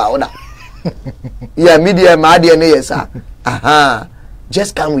lucky powder. Yeah, media, my DNA, yes, sir.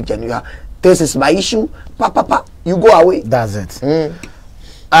 Just come with genuine. This is my issue. Papa, you go away. That's it.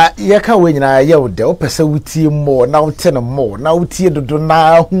 You can't win. You will person with you more now. 10 more now. Do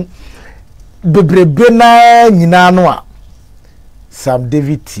now. Bebrebe nyina no a Sam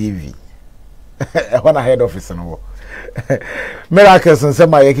David TV when I head office no miracles and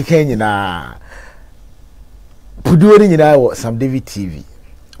some my keke nyina puduo ni nyina wo Sam David TV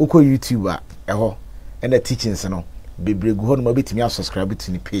uko YouTube a and the teachings no bebre gu ho no mabetimi subscribe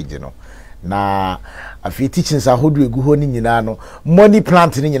to the page no na afi teachings a hodu egu ho ni nyina no money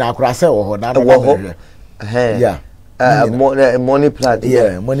plant ni nyina akora se wo ho na no yeah money plant.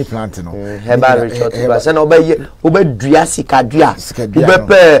 Yeah, money plant no. Herbal research. But say no obe dua sikadua. Obe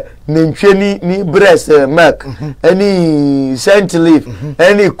pe nentwe ni breast milk, any scent leaf,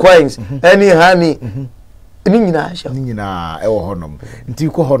 any coins, any honey. Ni nyina sha. Ni nyina e wo honom. Nti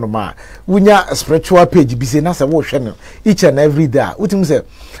ko honom a wunya spiritual page bi say na say wo hwe no each and every day. Utim say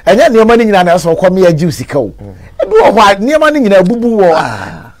enya niam ni nyina na so kom ya juice ka wo. Ebi wo ho niam ni nyina bubu wo.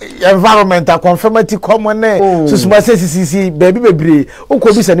 Environmental conformity common so suma sisi baby bebre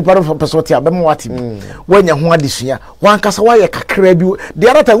okobi sani part of person ti abem watim wanya ho adesua wan kasa wa ye kakra bi the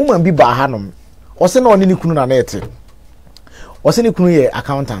other time woman bi ba hanom o se na oni ni kunu na nete o se ni kunu ye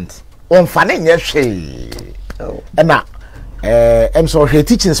accountant on fa na nye hwe na em so hwe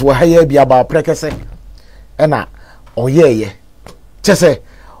teachings wo haya bi aba prekese na oyeye chese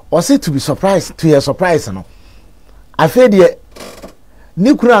o se to be surprised to your surprise no afede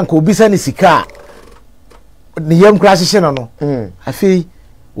ni kura nko obisa ni sika ni yam kura hye no afi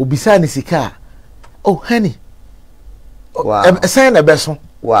obisa ni sika oh honey wow say na beso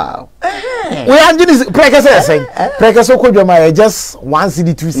wow we anjini prekese say prekese ko dwoma just 1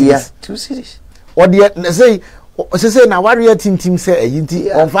 cedi 2 cedis yeah 2 cedis or the say na warrior team say ayinti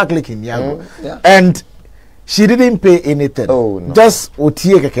on fa clicking yago and she didn't pay anything just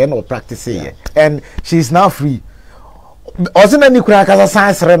otie keke no practice here and she's now free. Ozina ni kura kasa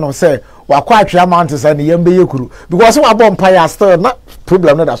science re no say wakwa atwa amount say ne yembe yekuru because we abom pa still na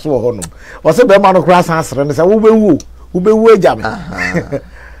problem no da so ho no o say be ma no kura science re no say wo bewu ejame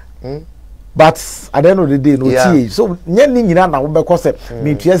but at the end of the day no tie so nya ni nyina na wo be ko say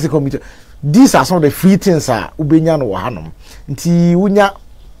me tuase committee these are some of the free things ubenya no wo hanom nti wunya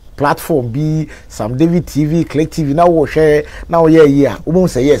platform bi Sam David TV Click TV na wo hwe na wo ye yi a wo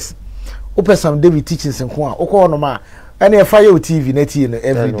say yes open Sam David teachings nko a wo no ma and if I TV net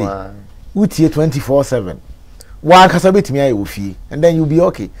every day, utie 24/7. One kasabet me I and then you'll be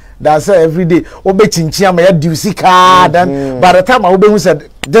okay. That's every day. Obe chinchia ma ya dusika then by the time I obe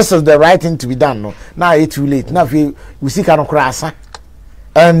said this is the right thing to be done. No, now it's too late. Now we see no crasa.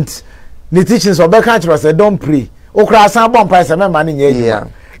 And the teachings of the country said don't pray. O crasa bomb price and money yeah.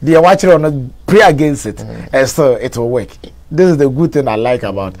 They are watching on pray against it and so it will work. This is the good thing I like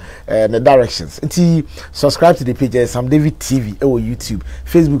about the directions. Until subscribe to the page Sam David TV or YouTube,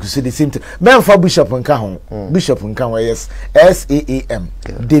 Facebook. So the same thing. Men for Bishop and Kahon, Bishop and Kahon, yes, SAAM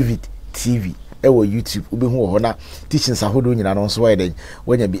David TV or YouTube. Ube who hona teachings are holding in an also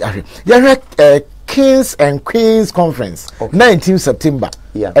when you be actually. Yeah, Kings and Queens Conference, 19th September.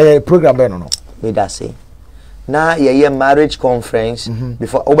 Yeah, program. No, me that say. na ye marriage conference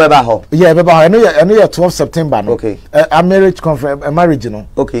before obeba ho. Yeah, beba ho. I know you 12 September no. Okay. A marriage conference, a marriage no.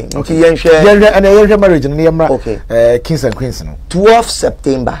 Okay. Okay, yen share. And a marriage no. Okay. Kings and Queens no. 12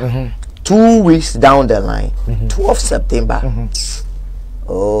 September. 2 weeks down the line. 12 September.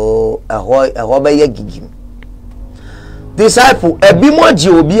 Oh, a ho be ye gigim. Disciple, e bi mo ji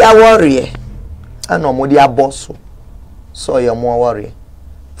obi awore. Ana mo di aboso. So ye mo awore.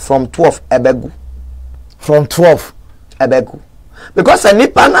 From 12 ebegu. From 12 ebegu. Because a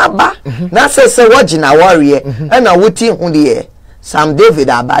nipa na ba na se wajina warrior na wuti hu de Sam David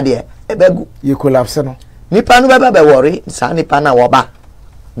abade ebegu. You collapse no. Nipa no beba be worry sa nipa na wo ba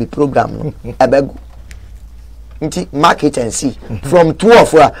the program no ebegu. Nti mark it and see. From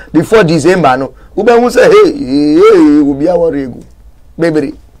 12 before December no ube hu say hey obi a worry egu.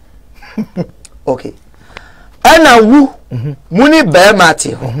 Bebere. Okay. Ana wu muni be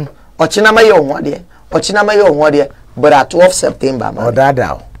mate ho. Ochina ma ye ho de. Ochina yo nwode but at 12 September man.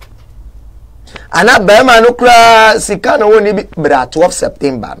 Odada. Ana be ma no kura sika no woni bi but at 12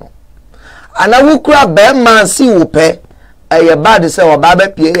 September no. Ana wu kura be man si wo pe eye bad say oba ba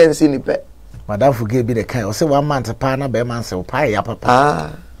pie yen si ni pe. Madam forget be the kind o say 1 month pa na be man say o pa ya papa.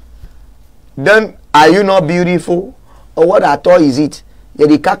 Ah. Then are you not beautiful or what at all is it? Ye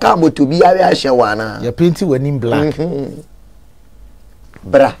di kaka mo to bi area shewana. Ye painting wenim black.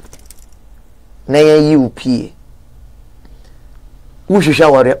 Bra. Na ye UP wo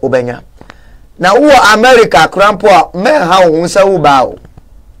hwehwa wore obenya na wo America crampo me ha wo nsa wo ba o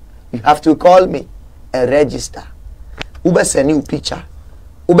you have to call me and register wo be send you picture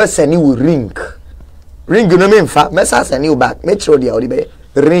wo be send you ring no me mfa me sa send you back me throw dia o be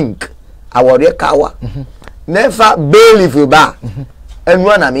ring awore kawa never bailiff ba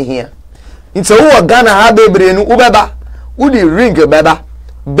enu na me here nti wo Ghana ha bebre nu wo beba wo di ring beba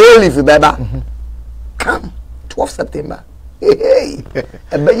bailiff beba come 12 September. Hey,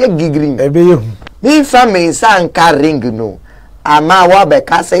 ebeye gigring. Ebeye. Mi family san ka ring no. Ama wa be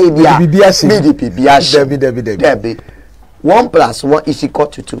ka say dia. Me di bibiashi. Debi. 1 + 1 is equal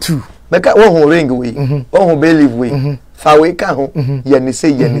to 2. Make one ho ring we. One ho believe we. Fa we ka ho. Ye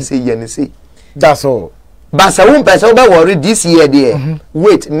say. That's all. But some person be worry this year there.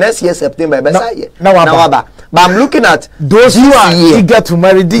 Wait, next year September be say. Now but I'm looking at those who are eager to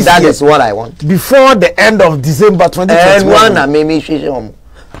marry this year. That is what I want. Before the end of December 2021. And one na me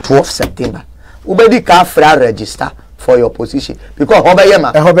 12 September. Ubedi ka fra register for your position because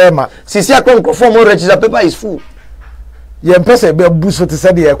hobeyema. Sisi akon form register paper is full. Ye mpese be buso te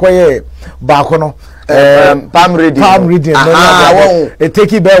say de ekoye ba ko no palm reading no e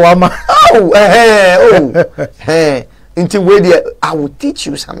take be one man. Until where I will teach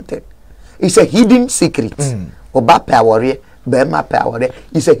you something. It's a hidden secret. Oba power bema power.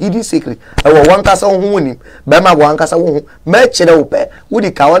 It's a hidden secret. I will one kasa hu ni bema one kasa hu me chere wo pe wo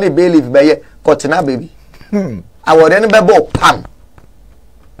di ka woni believe be ye kotina baby. I will then be bo pam.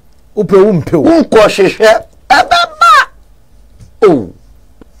 Upe umpe wo. Unko hwehwe ebeba. Oh.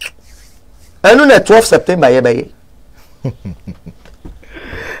 Enu na 12 September ye be ye.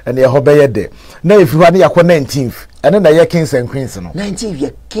 And ye hobeye de. Now if you want yakwa 19th, and then the Kings and Queens no. 19th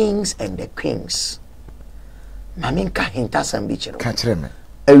ye Kings and the Queens. Mami ka hinta sambiche no. Catch me.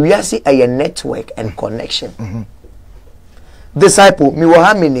 Ewiase a network and connection. Disciple mi wo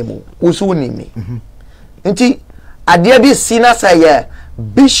ha minimum, usu ni mi. Nti ade bi sina say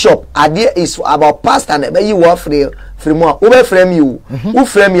bishop ade is about pastor na be you wo free mo. Wo be frame you. Who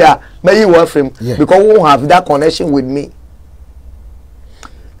frame ya be you wo frame because we have that connection with me.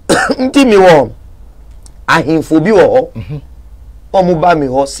 Nti mi wo ahimfo bi wo omo ba mi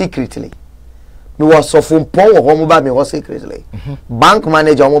ho secretly mi wo sofo pon wo omo ba mi ho secretly bank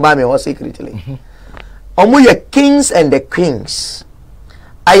manager omo ba mi ho secretly omo ye Kings and the Queens.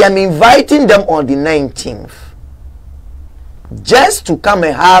 I am inviting them on the 19th just to come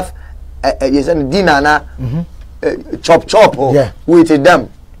and have dinner na chop with them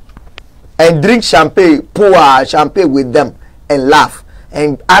and drink champagne, pour champagne with them and laugh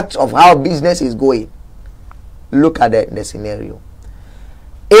and act of how business is going. Look at the scenario.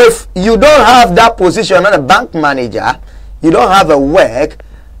 If you don't have that position as a bank manager, you don't have a work,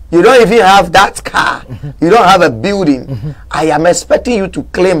 you don't even have that car, you don't have a building, I am expecting you to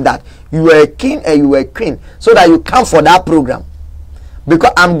claim that you are a king and you are a queen so that you come for that program.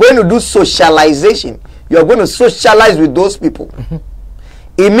 Because I'm going to do socialization. You are going to socialize with those people.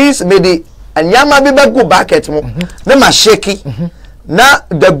 It means maybe and yama biba go back at mo na ma shaky na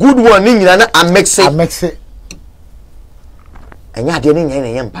the good one ni nyina na amexe anya de ni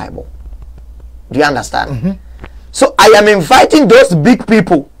nyina Bible. Do you understand? So I am inviting those big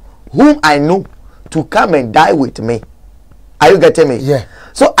people whom I know to come and die with me. Are you getting me? Yeah.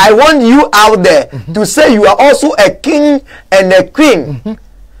 So I want you out there to say you are also a king and a queen.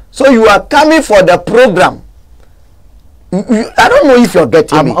 So you are coming for the program. I don't know if you're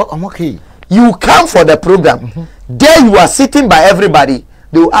getting me. I'm okay. You come for the program. There you are sitting by everybody.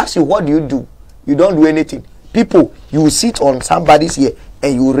 They will ask you, what do you do? You don't do anything. People, you will sit on somebody's ear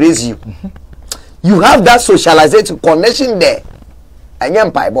and you raise you. You have that socialization connection there. And you're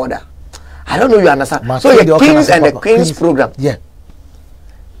by border. I don't know you understand. So the kings and the queens program. Yeah.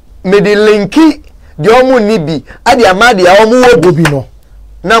 Me the linky the omu nibi adi amadi ya omu wobi no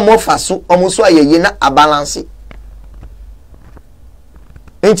na mo faso omu so ayeye na abalance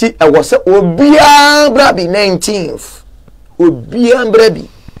enti e wo se obia brabi 19th obia brabi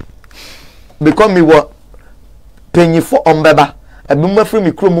because me wo penyifo ombeba ebuma free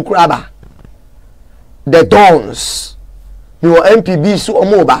me krom kraba the dons me wo MPB so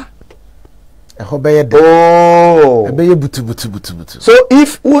omu ba. Oh, so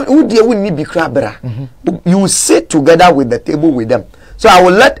if who need be crabra, you sit together with the table with them. So I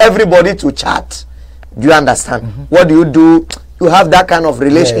will let everybody to chat. Do you understand? What do you do? You have that kind of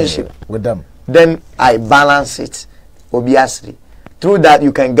relationship with them. Then I balance it, obviously. Through that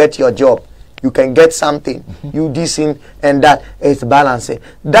you can get your job. You can get something. You decent and that is balancing.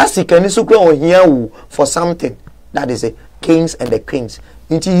 That's the can here for something. That is a kings and the queens.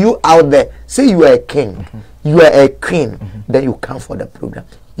 Until you out there say you are a king, you are a queen, then you come for the program.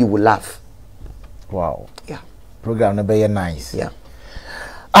 You will laugh. Wow. Yeah. Program number nice. Yeah.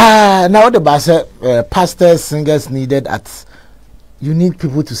 Now the bass pastors, singers needed at. You need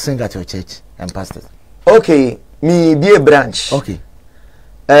people to sing at your church and pastors. Okay, me be a branch. Okay.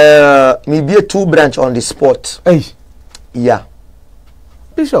 Me be a 2 branch on the spot. Hey. Yeah.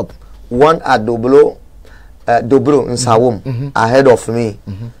 Bishop. One at Dobro in Saam ahead of me,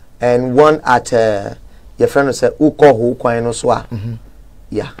 and one at your friend said Uko Huko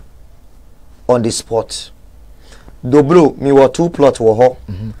yeah, on the spot. Dobro me were 2 plots were ho.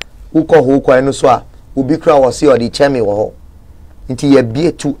 Uko Huko Ubikra was here or the chemi were ho. Until you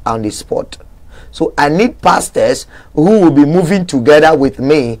be 2 on the spot. So I need pastors who will be moving together with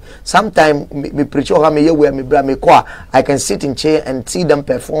me. Sometime me preach or me where me bra me kwa. I can sit in chair and see them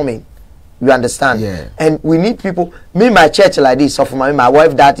performing. You understand? Yeah. And we need people. Me, my church like this. So for my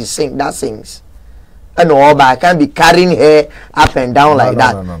wife that sings. And all, but I can't be carrying her up and down like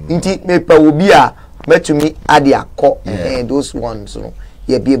that. Inti me pa ubia me to me adia ko and those ones. You know,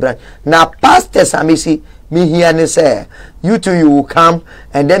 yeah, be a branch. Now pastors, I see me here and say you two you will come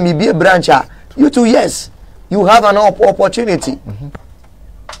and then me be a branch. You two yes, you have an opportunity.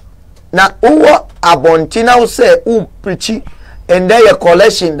 Now who abontina will say who preaching. And then your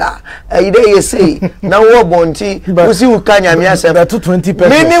collection that you say now what bonti you see who can yamiasem that 220 pesos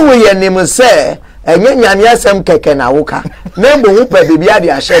many way your name say and yamiasem keke na woka membo who pe baby ade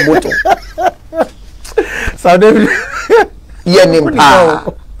a share bottle so David your name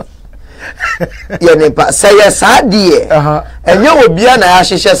pa say yes adie and you will be na ya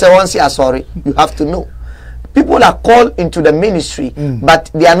hihye say once you are sorry you have to know people are called into the ministry but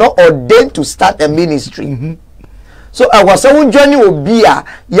they are not ordained to start a ministry. So I was saying journey will be ya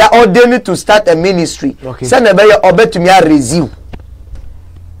ordained to start a ministry. Send a better obey to me a review.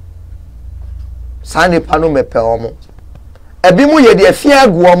 Sani pano me pe omo. Ebi mu ye de fia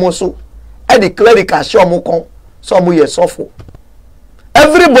gu omo so. E de clerical show mo kon. So mo ye suffer.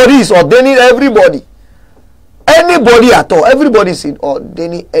 Everybody is ordaining everybody. Anybody at all. Everybody is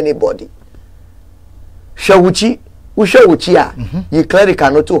ordaining anybody. Shawuchi, ushawuchi a. You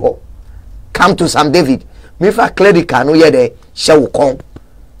clerical no to ho. Come to Saam David. Me fa clerical no ye de show kon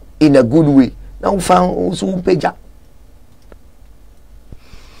in a good way. Now found so peja.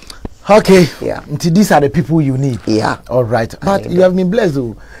 Okay. Yeah. These are the people you need. Yeah. All right. But you have been blessed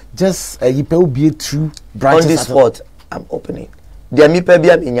though. Just you will be true branches on this spot. I'm opening. Dia mi pe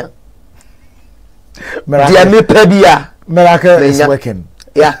bia menya. Dia mi pe bia. Miracle is working.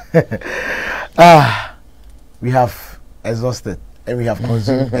 Yeah. We have exhausted. And we have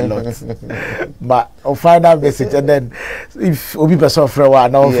consumed a lot. But on final message, and then if Obi person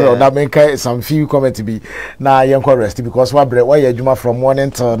now that make some few comment to be now young rest because what you from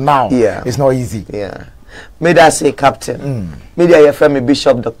morning till now, it's not easy. Yeah. May I say, Captain? May I refer me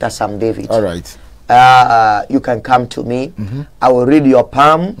Bishop Dr. Saam David. All right. You can come to me. I will read your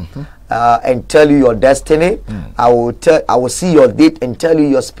palm and tell you your destiny. I will see your date and tell you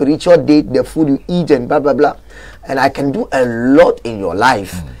your spiritual date, the food you eat, and blah blah blah. And I can do a lot in your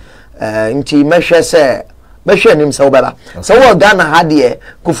life. Inti meshe se meshe nim se obaba. So what Ghana had here,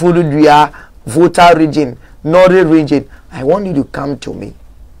 Kufudu Dua, Volta region, Northern region. I want you to come to me.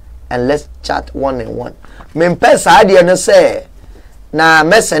 and let's chat one on one. Me pesa ade no say na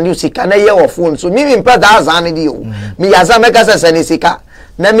me send you sika na ye wo phone so me pesa azan di o me yaza me ka send sika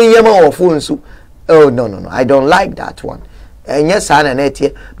na me ye ma wo phone so oh no I don't like that one. And yes na net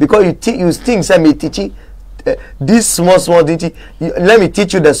because you think say me teach this small thing let me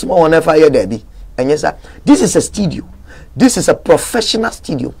teach you the small one if I hear there be. And yes sir, this is a studio. This is a professional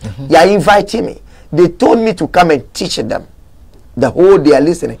studio. You are inviting me. They told me to come and teach them. The whole day are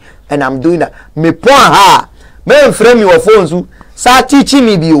listening, and I'm doing that. Me point ha, me frame your phones who start teaching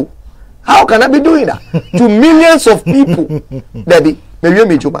me bio. How can I be doing that to millions of people? Baby, maybe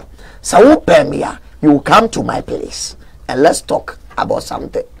me juba. So Pemia, you come to my place and let's talk about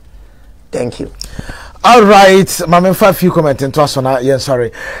something. Thank you. All right, Mama, a few comments into us on that. Yeah,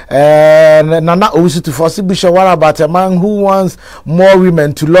 sorry. Nana also to foresee Bishop. What about a man who wants more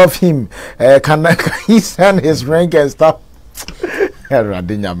women to love him? Can he send his ring and stuff? Harry,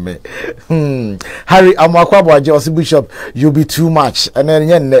 I'm a quabba, Bishop. You be too much. And then,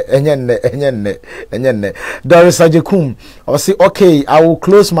 Doris Ajekum, I say, okay, I will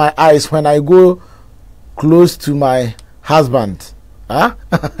close my eyes when I go close to my husband. Huh?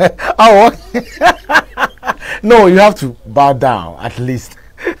 Oh, no, you have to bow down at least.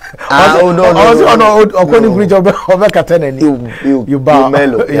 No. You bow.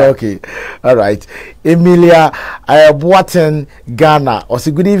 Mellow, yeah. Okay. All right. Emilia Boaten, Ghana.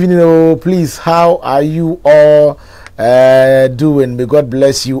 Also, good evening. Oh, please, how are you all doing? May God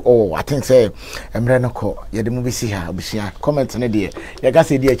bless you all. I think say Emrenoko. Yeah, the movie see her. Comment on it. Yeah, guys,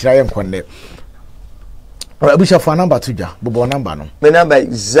 say dear Chirayan Konde. Alright, we shall find number two, Bobo number no. My number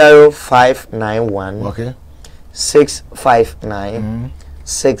is 0591. Okay. 659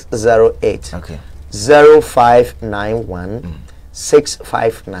 608. Okay. 0591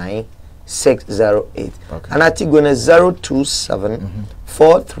 659 608. Okay. And I think gonna 027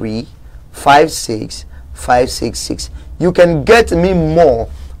 43 56 566. You can get me more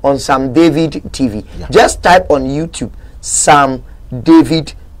on Saam David TV. Yeah. Just type on YouTube Saam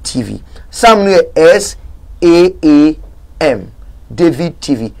David TV. Saam SAAM David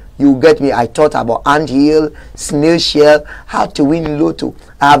TV. You get me. I taught about anthill, snail shell, how to win lotto.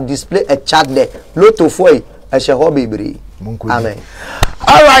 I have displayed a chart there. Lotto for it. I shall hobby. Amen.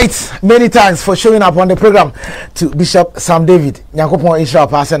 All right, many thanks for showing up on the program to Bishop Saam David. Nyankopon Israel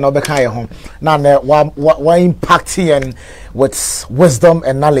pastor no be kan ho. Na wa impacting with wisdom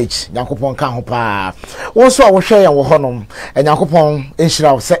and knowledge. Nyankopon kan ho pa. Also I will share yan wo honom. Nyankopon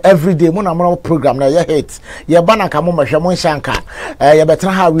Israel say every day mo na mo program na your hit. Ye ba na ka mo mahwe mo shanka. Ye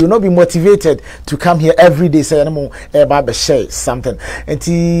betra how we will not be motivated to come here every day say mo e ba be share something.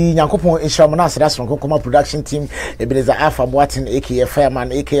 Enti Nyankopon Israel mo na aseda so Nkoma production team Ebenezer Alpha Boatin aka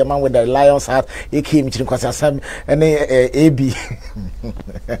Fireman aka man with the lion's heart aka Michirin Kwasasam and AB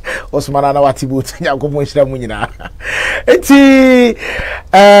Osman na watibu Nyankopon Israel mo nyina. Enti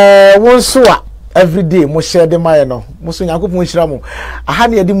won so every day mo share the my no mo so Nyankopon Israel mo aha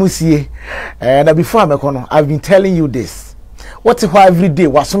na yedi mo sie na before amekono I've been telling you this. What if every day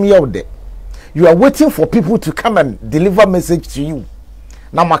wasom ye wode you are waiting for people to come and deliver message to you.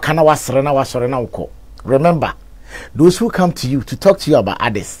 Na makana wasre na wasore na uko. Remember, those who come to you to talk to you about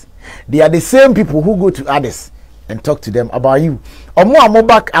others, they are the same people who go to others and talk to them about you. They are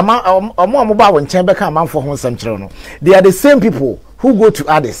the same people who go to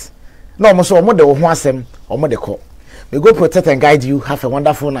others. No, may God protect and guide you. Have a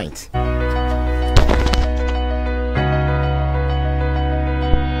wonderful night.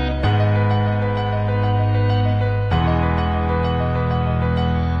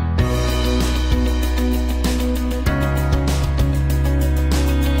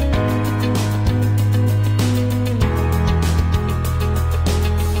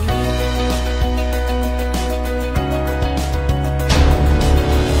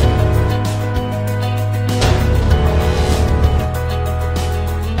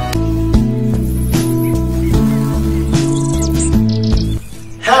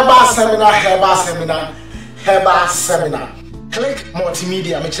 Herbal seminar. Click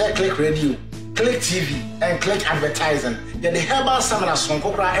multimedia, me check click radio, click TV, and click advertising. Yeah, the herbal seminar son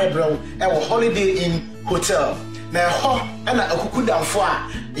kokra ebro e Holiday Inn Hotel. Na ho e na akuku damfo a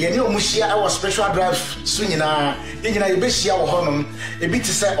ye ne omuhia e special drive so nyina. Ye nyina ye behia wo honom. E bi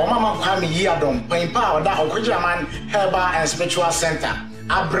ti se omama kwa me yi adom. Pampa oda Okwajiraman Herbal and Spiritual Center.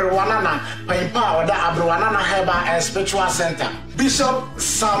 Abrewanana Pampa oda Abrewanana Herbal and Spiritual Center. Bishop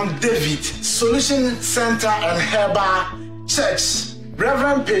Saam David Solution Center and Herbal Church.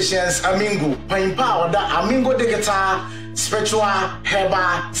 Reverend Patience Amingo Pampa oda Amingo Digital Spiritual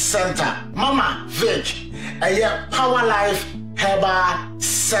Herbal Center. Mama Vic Power Life Herbal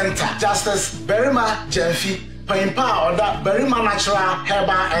Center. Center. Justice Berima Jemfi Payimpa Oda Berima Natural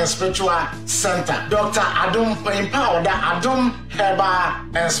Herbal and Spiritual Center. Dr. Adom Payimpa Oda Adom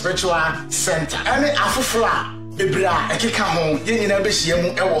Herbal and Spiritual Center. Any afufra Bibra ekeka ho ye nyina be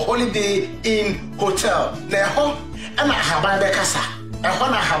hyiamu e wo Holiday Inn Hotel. Na ho e na haban be kasa. E ho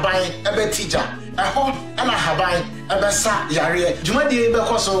na haban e be tija. E ho e na haban e be sa yare. Jumadi be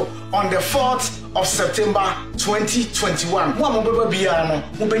koso on the 4th of September 2021. Mo amobeba bia no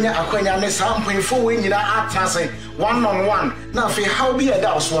mo benya akwanya ne sa mpanyfo we nyina atrase one on one. Na fe how be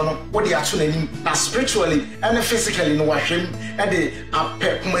a so no wo de ato nanim na spiritually and physically no wahwem e de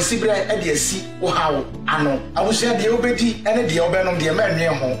apɛ kumasibra e de asi wo hawo ano. Abusia de obedi ene de obenom de manwe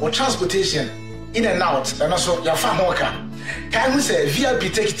ho. O transportation in and out and also ya fa ho ka. Can we say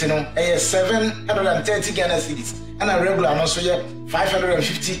VIP ticket no 730 Ghana cedis and a regular no so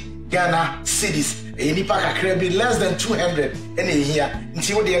 550 Ghana cedis. Any pack a less than 200 any here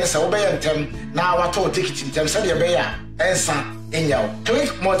until the answer obey and now what all ticket in terms of the bear answer in your Click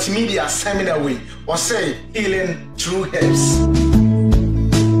Multimedia Seminar Week or say healing through herbs.